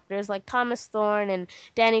good actors like Thomas Thorne and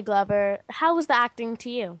Danny Glover. How was the acting to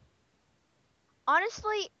you?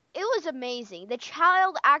 Honestly, it was amazing. The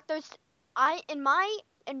child actors, in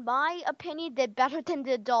my opinion, did better than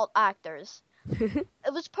the adult actors.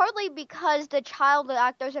 It was partly because the child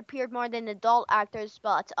actors appeared more than adult actors,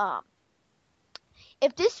 but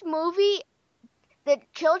if this movie, the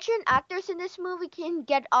children actors in this movie can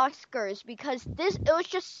get Oscars because it was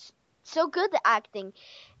just so good, the acting.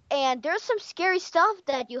 And there's some scary stuff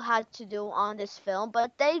that you had to do on this film,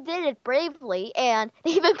 but they did it bravely, and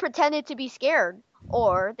they even pretended to be scared,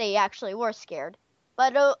 or they actually were scared.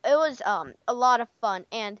 But it was a lot of fun,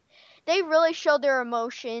 and they really showed their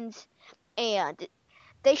emotions, and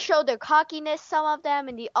they showed their cockiness, some of them,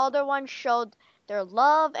 and the other ones showed their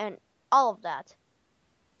love and all of that.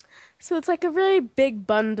 So it's like a very big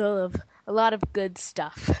bundle of a lot of good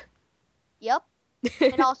stuff. Yep,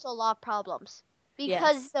 and also a lot of problems.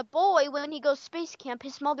 Because Yes. the boy, when he goes space camp,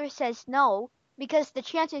 his mother says no because the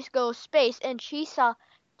chances go space, and she saw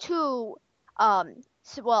 2,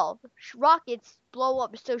 rockets blow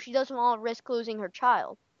up, so she doesn't want to risk losing her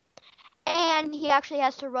child. And he actually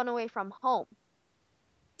has to run away from home.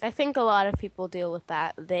 I think a lot of people deal with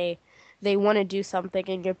that. They want to do something,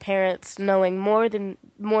 and your parents, knowing more than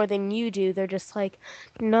you do, they're just like,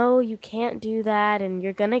 no, you can't do that, and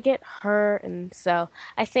you're gonna get hurt. And so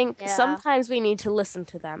I think Yeah. sometimes we need to listen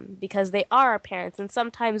to them because they are our parents, and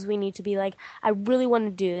sometimes we need to be like, I really want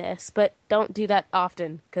to do this, but don't do that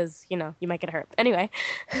often because you might get hurt. Anyway,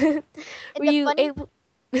 were you able?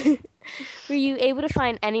 Were you able to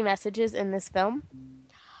find any messages in this film?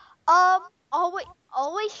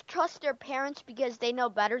 Always trust your parents because they know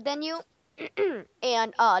better than you.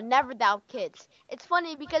 And never doubt kids. It's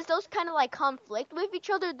funny because those kind of like conflict with each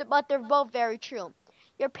other, but they're both very true.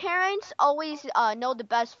 Your parents always know the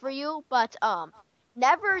best for you, but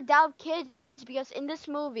never doubt kids because in this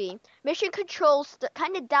movie, Mission Control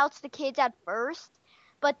kind of doubts the kids at first,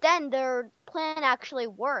 but then their plan actually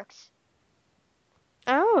works.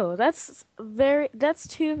 Oh, that's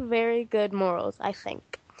 2 very good morals, I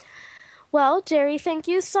think. Well, Jerry, thank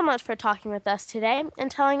you so much for talking with us today and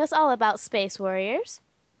telling us all about Space Warriors.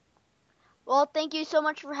 Well, thank you so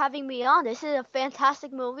much for having me on. This is a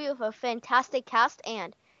fantastic movie with a fantastic cast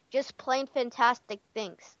and just plain fantastic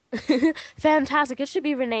things. Fantastic. It should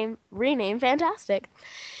be renamed Fantastic.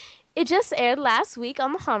 It just aired last week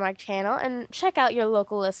on the Hallmark Channel, and check out your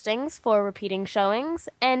local listings for repeating showings,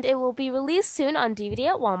 and it will be released soon on DVD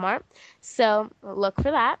at Walmart, so look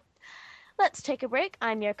for that. Let's take a break.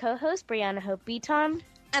 I'm your co-host, Brianna Hope Beaton.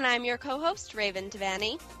 And I'm your co-host, Raven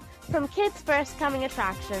Devaney. From Kids First Coming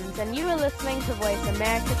Attractions, and you are listening to Voice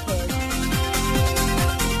America Kids.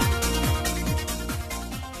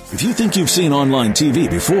 If you think you've seen online TV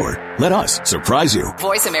before, let us surprise you.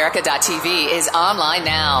 VoiceAmerica.tv is online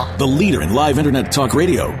now. The leader in live internet talk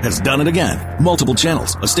radio has done it again. Multiple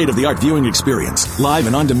channels, a state-of-the-art viewing experience, live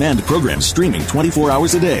and on-demand programs streaming 24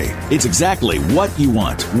 hours a day. It's exactly what you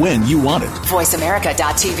want, when you want it.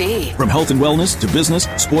 VoiceAmerica.tv. From health and wellness to business,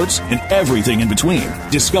 sports, and everything in between.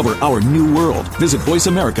 Discover our new world. Visit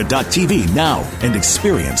VoiceAmerica.tv now and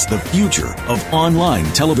experience the future of online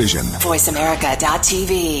television.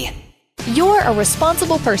 VoiceAmerica.tv. You're a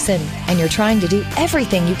responsible person, and you're trying to do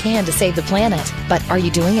everything you can to save the planet. But are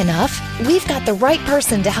you doing enough? We've got the right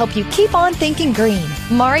person to help you keep on thinking green.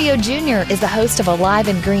 Mario Jr. is the host of Alive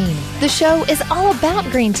and Green. The show is all about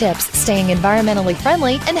green tips, staying environmentally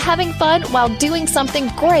friendly, and having fun while doing something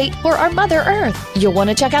great for our Mother Earth. You'll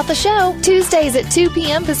want to check out the show Tuesdays at 2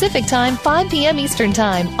 p.m. Pacific Time, 5 p.m. Eastern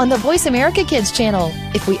Time on the Voice America Kids channel.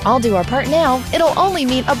 If we all do our part now, it'll only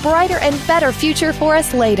mean a brighter and better future for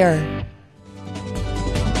us later.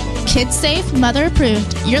 Kids safe, mother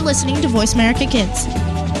approved. You're listening to Voice America Kids.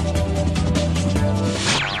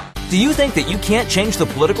 Do you think that you can't change the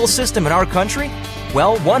political system in our country?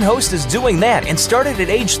 Well, one host is doing that and started at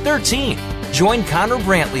age 13. Join Connor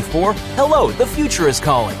Brantley for Hello, the Future is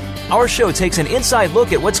Calling. Our show takes an inside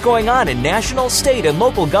look at what's going on in national, state, and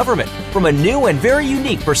local government from a new and very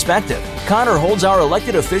unique perspective. Connor holds our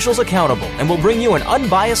elected officials accountable and will bring you an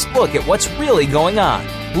unbiased look at what's really going on.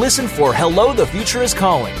 Listen for Hello, the Future is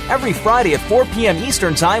Calling every Friday at 4 p.m.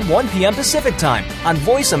 Eastern Time, 1 p.m. Pacific Time on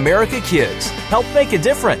Voice America Kids. Help make a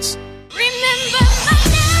difference.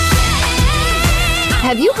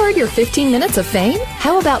 Have you heard your 15 minutes of fame?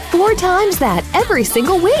 How about 4 times that every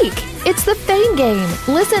single week? It's the Fame Game.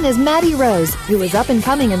 Listen as Maddie Rose, who is up and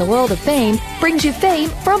coming in the world of fame, brings you fame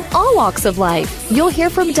from all walks of life. You'll hear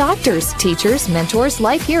from doctors, teachers, mentors,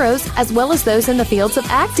 life heroes, as well as those in the fields of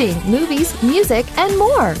acting, movies, music, and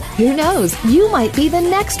more. Who knows? You might be the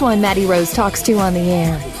next one Maddie Rose talks to on the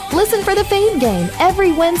air. Listen for the Fame Game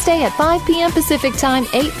every Wednesday at 5 p.m. Pacific Time,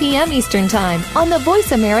 8 p.m. Eastern Time on the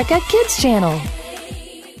Voice America Kids channel.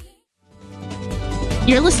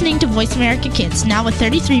 You're listening to Voice America Kids, now with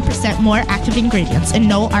 33% more active ingredients and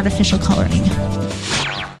no artificial coloring.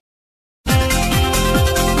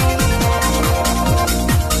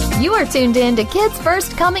 You are tuned in to Kids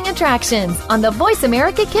First Coming Attractions on the Voice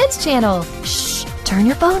America Kids channel. Shh, turn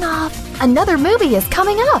your phone off. Another movie is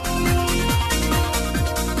coming up.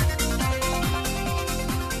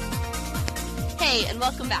 Hey, and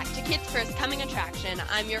welcome back to Kids First Coming Attraction.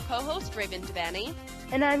 I'm your co-host, Raven Devaney.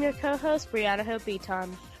 And I'm your co-host, Brianna Hope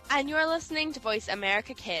Beaton. And you're listening to Voice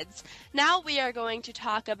America Kids. Now we are going to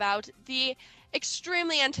talk about the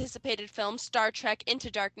extremely anticipated film Star Trek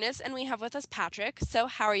Into Darkness, and we have with us Patrick. So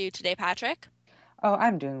how are you today, Patrick? Oh,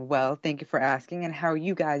 I'm doing well. Thank you for asking. And how are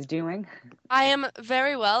you guys doing? I am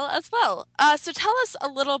very well as well. So tell us a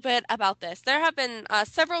little bit about this. There have been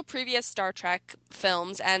several previous Star Trek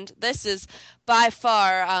films, and this is by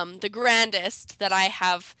far the grandest that I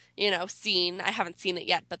have, seen. I haven't seen it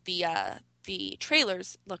yet, but the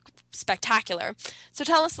trailers look spectacular. So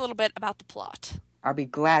tell us a little bit about the plot. I'll be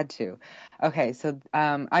glad to. Okay, so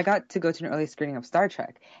I got to go to an early screening of Star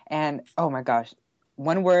Trek, and oh my gosh,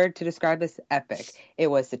 one word to describe this: epic. It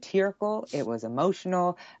was satirical, it was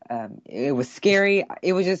emotional, it was scary,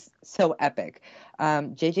 it was just so epic.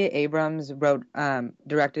 J.J. Abrams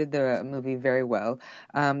directed the movie very well.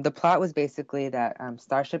 The plot was basically that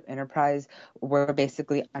Starship Enterprise were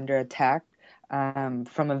basically under attack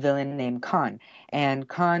from a villain named Khan. And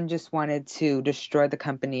Khan just wanted to destroy the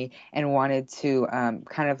company and wanted to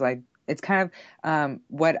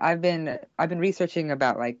what I've been researching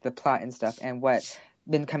about like the plot and stuff, and what's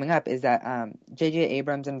been coming up is that J.J.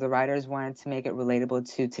 Abrams and the writers wanted to make it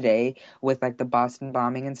relatable to today with like the Boston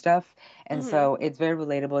bombing and stuff. And so it's very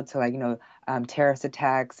relatable to like, terrorist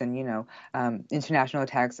attacks and, international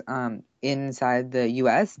attacks inside the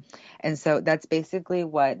U.S. And so that's basically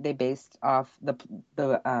what they based off the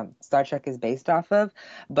Star Trek is based off of.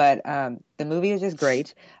 But the movie is just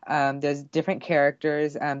great. There's different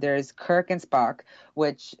characters. There's Kirk and Spock,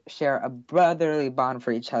 which share a brotherly bond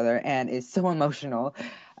for each other and is so emotional.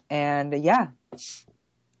 And yeah.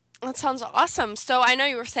 That sounds awesome. So I know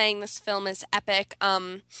you were saying this film is epic.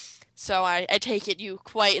 So I take it you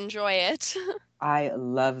quite enjoy it. I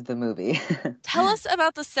love the movie. Tell us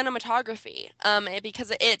about the cinematography,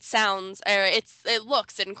 because it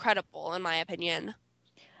looks incredible in my opinion.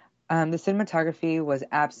 The cinematography was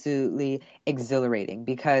absolutely exhilarating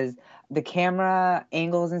because the camera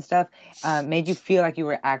angles and stuff made you feel like you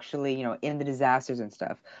were actually, in the disasters and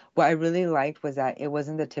stuff. What I really liked was that it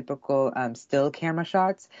wasn't the typical still camera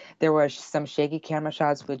shots. There were some shaky camera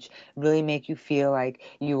shots which really make you feel like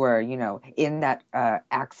you were, in that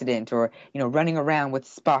accident or, running around with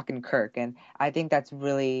Spock and Kirk. And I think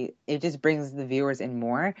it just brings the viewers in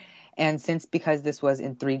more. And because this was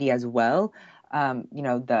in 3D as well, in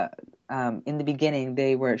the beginning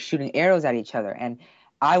they were shooting arrows at each other, and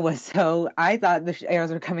I thought the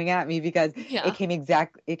arrows were coming at me because it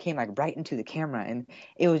came like right into the camera, and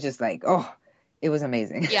it was just like, it was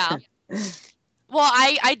amazing. Yeah. Well,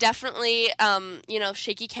 I definitely,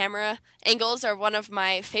 shaky camera angles are one of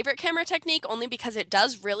my favorite camera technique, only because it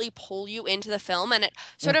does really pull you into the film and it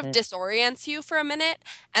sort of disorients you for a minute.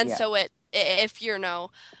 And so if you're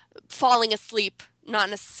falling asleep,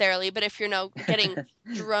 not necessarily, but if you're getting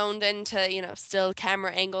droned into, still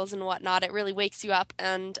camera angles and whatnot, it really wakes you up.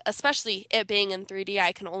 And especially it being in 3D,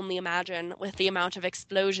 I can only imagine with the amount of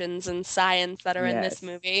explosions and science that are in this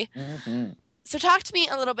movie. Mm-hmm. So talk to me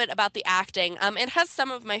a little bit about the acting. It has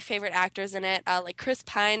some of my favorite actors in it, like Chris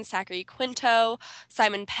Pine, Zachary Quinto,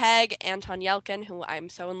 Simon Pegg, Anton Yelchin, who I'm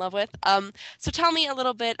so in love with. So tell me a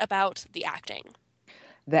little bit about the acting.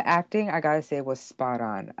 The acting, I gotta say, was spot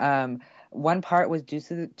on. One part was due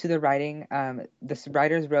to the writing. The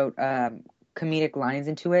writers wrote comedic lines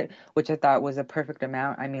into it, which I thought was a perfect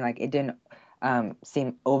amount. I mean, like, it didn't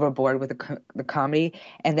seem overboard with the comedy,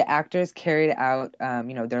 and the actors carried out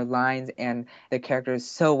their lines and their characters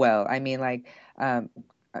so well. I mean, like,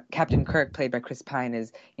 Captain Kirk, played by Chris Pine,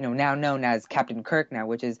 is now known as Captain Kirk now,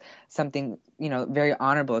 which is something very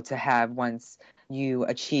honorable to have once you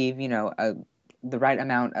achieve the right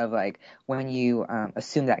amount of, like, when you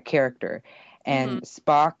assume that character. And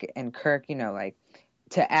Spock and Kirk, like,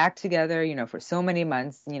 to act together, for so many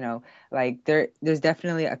months, like, there's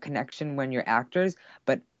definitely a connection when you're actors,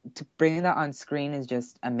 but to bring that on screen is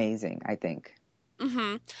just amazing, I think.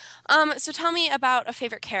 So tell me about a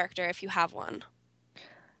favorite character, if you have one.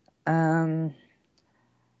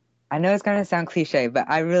 I know it's gonna sound cliche, but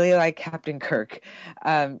I really like Captain Kirk.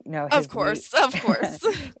 Of course.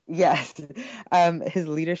 Yes. His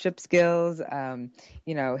leadership skills.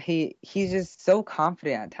 He's just so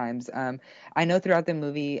confident at times. I know throughout the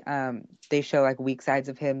movie, they show, like, weak sides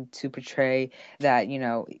of him to portray that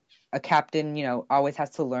a captain always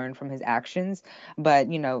has to learn from his actions, but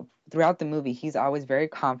throughout the movie he's always very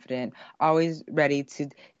confident, always ready to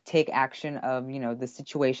take action of the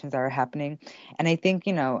situations that are happening. And I think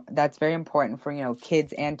that's very important for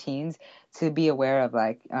kids and teens to be aware of,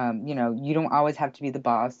 like, you don't always have to be the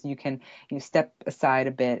boss. You can step aside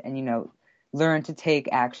a bit and learn to take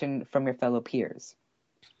action from your fellow peers.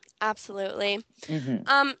 Absolutely.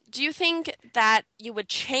 Do you think that you would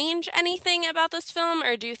change anything about this film,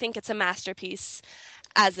 or do you think it's a masterpiece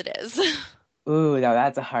as it is? Ooh, no,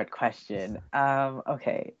 that's a hard question.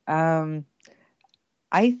 Okay.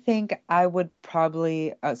 I think I would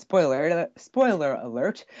probably spoiler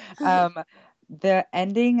alert. The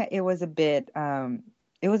ending, it was a bit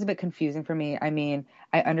confusing for me. I mean,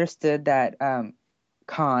 I understood that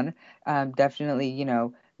Khan definitely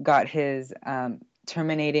got his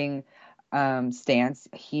terminating stance.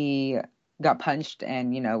 He got punched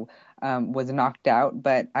and was knocked out,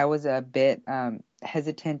 but I was a bit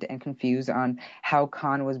hesitant and confused on how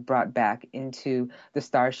Khan was brought back into the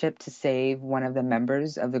starship to save one of the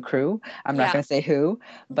members of the crew. I'm not going to say who,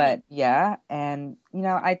 but yeah. And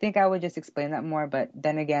I think I would just explain that more, but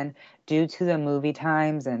then again, due to the movie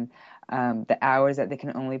times and the hours that they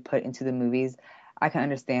can only put into the movies, I can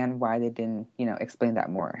understand why they didn't explain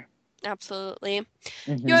that more. Absolutely.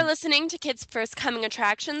 You're listening to Kids First Coming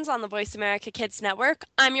Attractions on the Voice America Kids Network.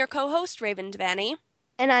 I'm your co-host, Raven Devaney.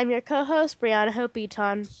 And I'm your co-host, Brianna Hope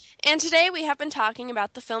Eaton. And today we have been talking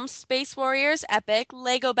about the film Space Warriors Epic,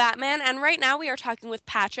 Lego Batman, and right now we are talking with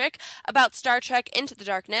Patrick about Star Trek Into the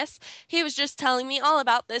Darkness. He was just telling me all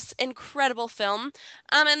about this incredible film.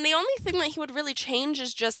 And the only thing that he would really change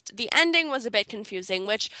is just the ending was a bit confusing,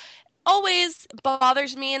 which always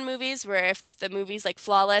bothers me in movies, where if the movie's like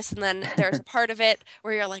flawless and then there's a part of it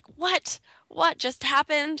where you're like, what just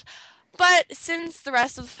happened? But since the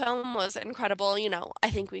rest of the film was incredible, I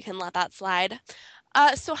think we can let that slide.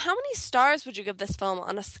 So how many stars would you give this film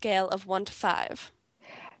on a scale of 1 to 5?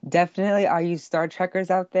 definitely, are you Star Trekkers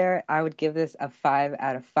out there? I would give this a 5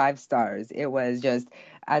 out of 5 stars. It was just,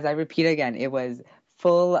 as I repeat again, it was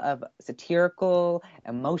full of satirical,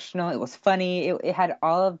 emotional. It was funny. It had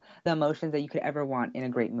all of the emotions that you could ever want in a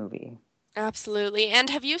great movie. Absolutely. And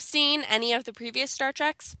have you seen any of the previous Star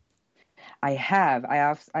Treks? I have.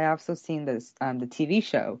 I also seen this the TV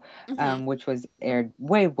show, Mm-hmm. which was aired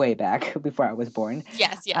way back before I was born.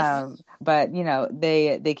 Yes, yes. But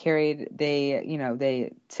they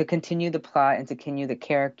to continue the plot and to continue the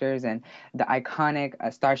characters and the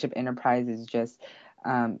iconic Starship Enterprise is just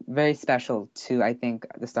very special to, I think,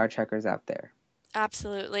 the Star Trekkers out there.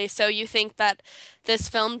 Absolutely. So you think that this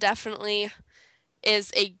film definitely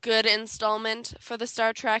is a good installment for the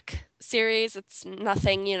Star Trek series? It's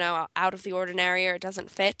nothing, out of the ordinary, or it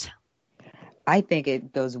doesn't fit? I think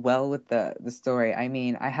it goes well with the story. I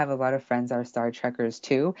mean, I have a lot of friends that are Star Trekkers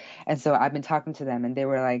too, and so I've been talking to them, and they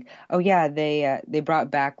were like, "Oh yeah, they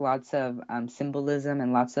brought back lots of symbolism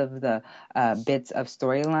and lots of the bits of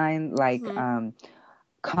storyline. Like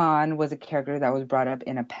Khan was a character that was brought up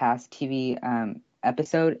in a past TV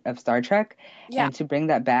episode of Star Trek, Yeah. and to bring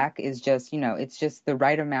that back is just, it's just the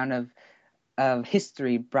right amount of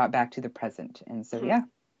history brought back to the present, and so yeah."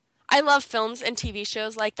 I love films and TV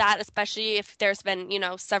shows like that, especially if there's been,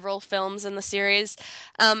 several films in the series.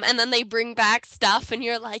 And then they bring back stuff and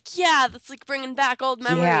you're like, yeah, that's like bringing back old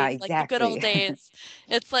memories, Yeah, like the good old exactly. days.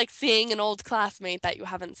 It's like seeing an old classmate that you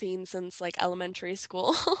haven't seen since like elementary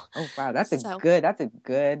school. Oh wow, that's So, a good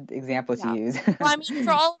example to yeah. use. Well, I mean,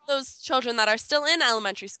 for all of those children that are still in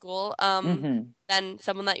elementary school, hmm then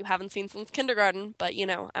someone that you haven't seen since kindergarten, but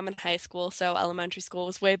I'm in high school, so elementary school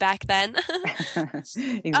was way back then.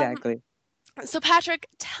 Exactly. So Patrick,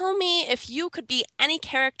 tell me, if you could be any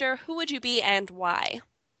character, who would you be and why?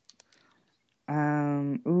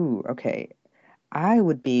 Okay. I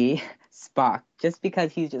would be Spock just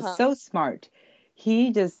because he's just so smart.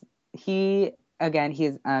 He again,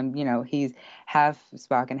 he's half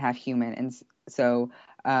Spock and half human, and so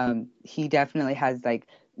he definitely has like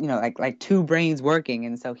two brains working,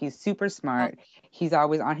 and so he's super smart. He's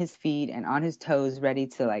always on his feet and on his toes, ready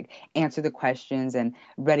to like answer the questions and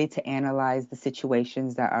ready to analyze the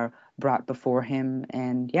situations that are brought before him,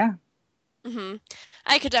 and yeah. Hmm.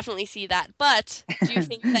 I could definitely see that, but do you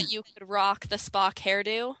think that you could rock the Spock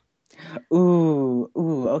hairdo? Ooh,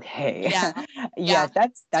 okay. Yeah. Yes,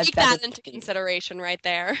 that's Take that into consideration right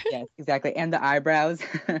there. Yes, exactly. And the eyebrows.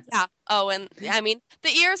 Yeah. Oh, and I mean, the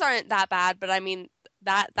ears aren't that bad, but I mean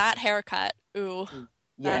that haircut. Ooh.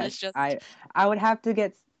 That is Yes, just I would have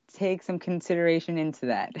to take some consideration into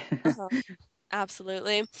that.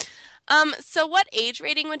 absolutely. So what age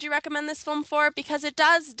rating would you recommend this film for? Because it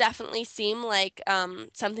does definitely seem like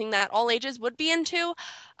something that all ages would be into,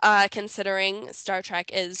 considering Star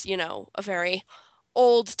Trek is, a very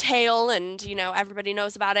old tale and, everybody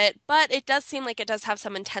knows about it. But it does seem like it does have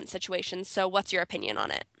some intense situations. So what's your opinion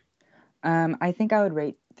on it? I think I would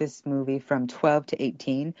rate this movie from 12 to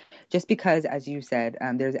 18, just because, as you said,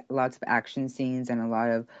 there's lots of action scenes and a lot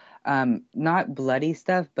of not bloody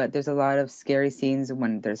stuff, but there's a lot of scary scenes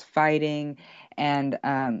when there's fighting. And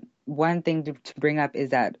one thing to bring up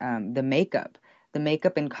is that the makeup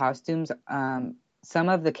and costumes, some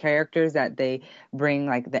of the characters that they bring,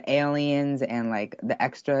 like the aliens and like the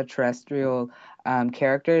extraterrestrial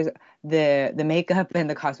characters, the makeup and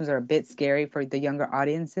the costumes are a bit scary for the younger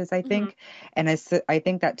audiences, I think. And I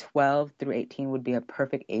think that 12 through 18 would be a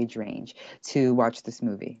perfect age range to watch this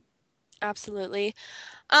movie. Absolutely.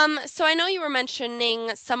 So I know you were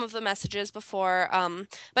mentioning some of the messages before,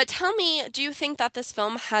 but tell me, do you think that this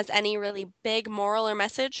film has any really big moral or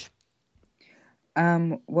message?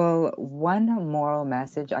 Well, one moral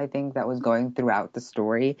message I think that was going throughout the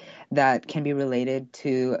story that can be related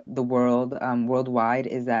to the world, worldwide,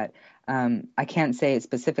 is that I can't say it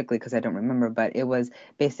specifically because I don't remember, but it was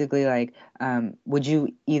basically like, would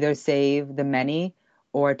you either save the many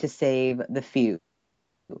or to save the few?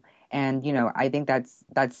 And I think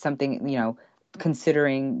that's something,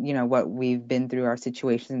 considering what we've been through, our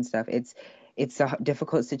situations and stuff. It's a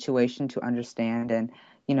difficult situation to understand, and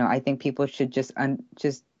I think people should just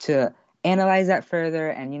to analyze that further.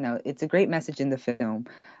 And it's a great message in the film.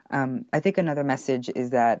 I think another message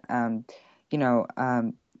is that a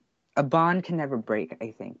bond can never break,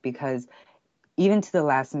 I think, because even to the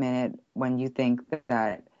last minute, when you think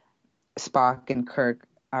that Spock and Kirk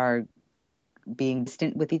are being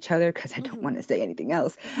distant with each other, because I don't want to say anything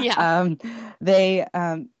else. Yeah.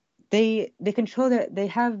 they control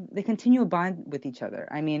they continue a bond with each other.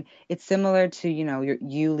 I mean, it's similar to,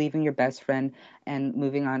 you leaving your best friend and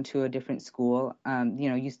moving on to a different school.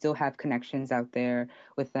 You still have connections out there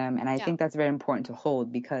with them. And I think that's very important to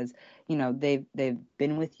hold because, they've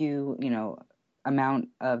been with you, amount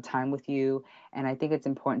of time with you. And I think it's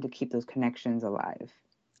important to keep those connections alive.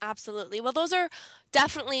 Absolutely. Well, those are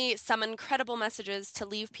definitely some incredible messages to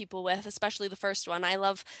leave people with, especially the first one. I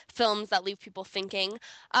love films that leave people thinking.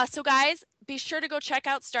 So guys, be sure to go check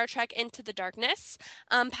out Star Trek Into the Darkness.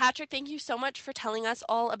 Patrick, thank you so much for telling us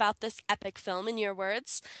all about this epic film in your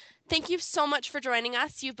words. Thank you so much for joining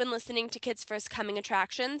us. You've been listening to Kids First Coming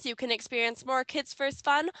Attractions. You can experience more Kids First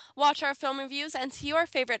fun, watch our film reviews, and see your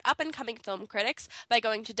favorite up-and-coming film critics by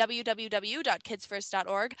going to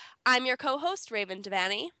www.kidsfirst.org. I'm your co-host, Raven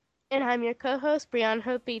Devanney. And I'm your co-host, Brianna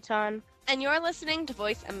Hope Beaton. And you're listening to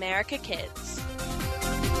Voice America Kids.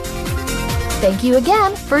 Thank you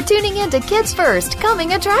again for tuning in to Kids First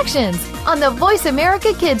Coming Attractions on the Voice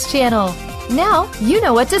America Kids channel. Now you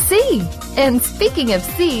know what to see. And speaking of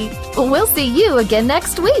see, we'll see you again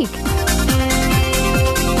next week.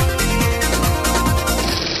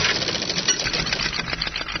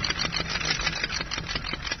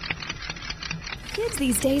 Kids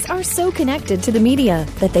these days are so connected to the media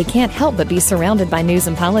that they can't help but be surrounded by news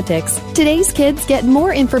and politics. Today's kids get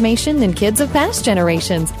more information than kids of past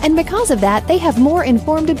generations, and because of that, they have more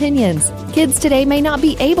informed opinions. Kids today may not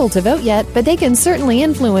be able to vote yet, but they can certainly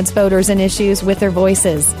influence voters and issues with their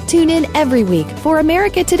voices. Tune in every week for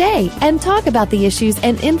America Today and talk about the issues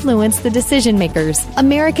and influence the decision makers.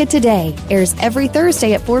 America Today airs every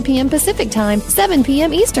Thursday at 4 p.m. Pacific Time, 7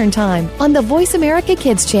 p.m. Eastern Time on the Voice America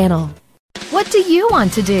Kids channel. What do you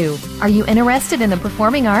want to do? Are you interested in the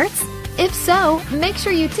performing arts? If so, make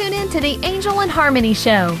sure you tune in to the Angel and Harmony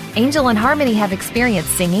Show. Angel and Harmony have experience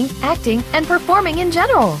singing, acting, and performing in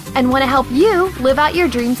general, and want to help you live out your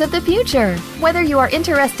dreams of the future. Whether you are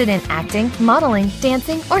interested in acting, modeling,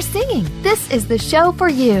 dancing, or singing, this is the show for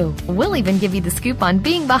you. We'll even give you the scoop on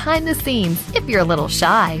being behind the scenes if you're a little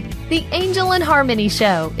shy. The Angel and Harmony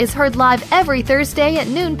Show is heard live every Thursday at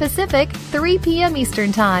noon Pacific, 3 p.m.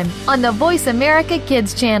 Eastern Time on the Voice America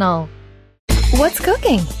Kids channel. What's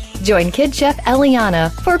cooking? Join Kid Chef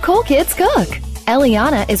Eliana for Cool Kids Cook.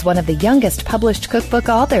 Eliana is one of the youngest published cookbook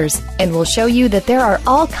authors and will show you that there are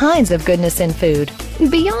all kinds of goodness in food,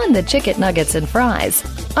 beyond the chicken nuggets and fries.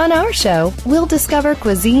 On our show, we'll discover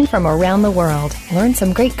cuisine from around the world, learn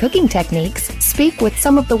some great cooking techniques, speak with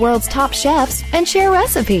some of the world's top chefs, and share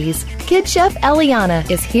recipes. Kid Chef Eliana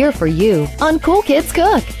is here for you on Cool Kids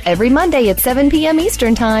Cook every Monday at 7 p.m.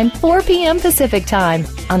 Eastern Time, 4 p.m. Pacific Time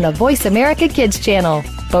on the Voice America Kids channel.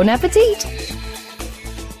 Bon appetit!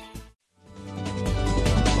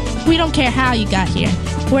 We don't care how you got here.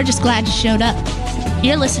 We're just glad you showed up.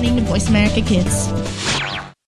 You're listening to Voice America Kids.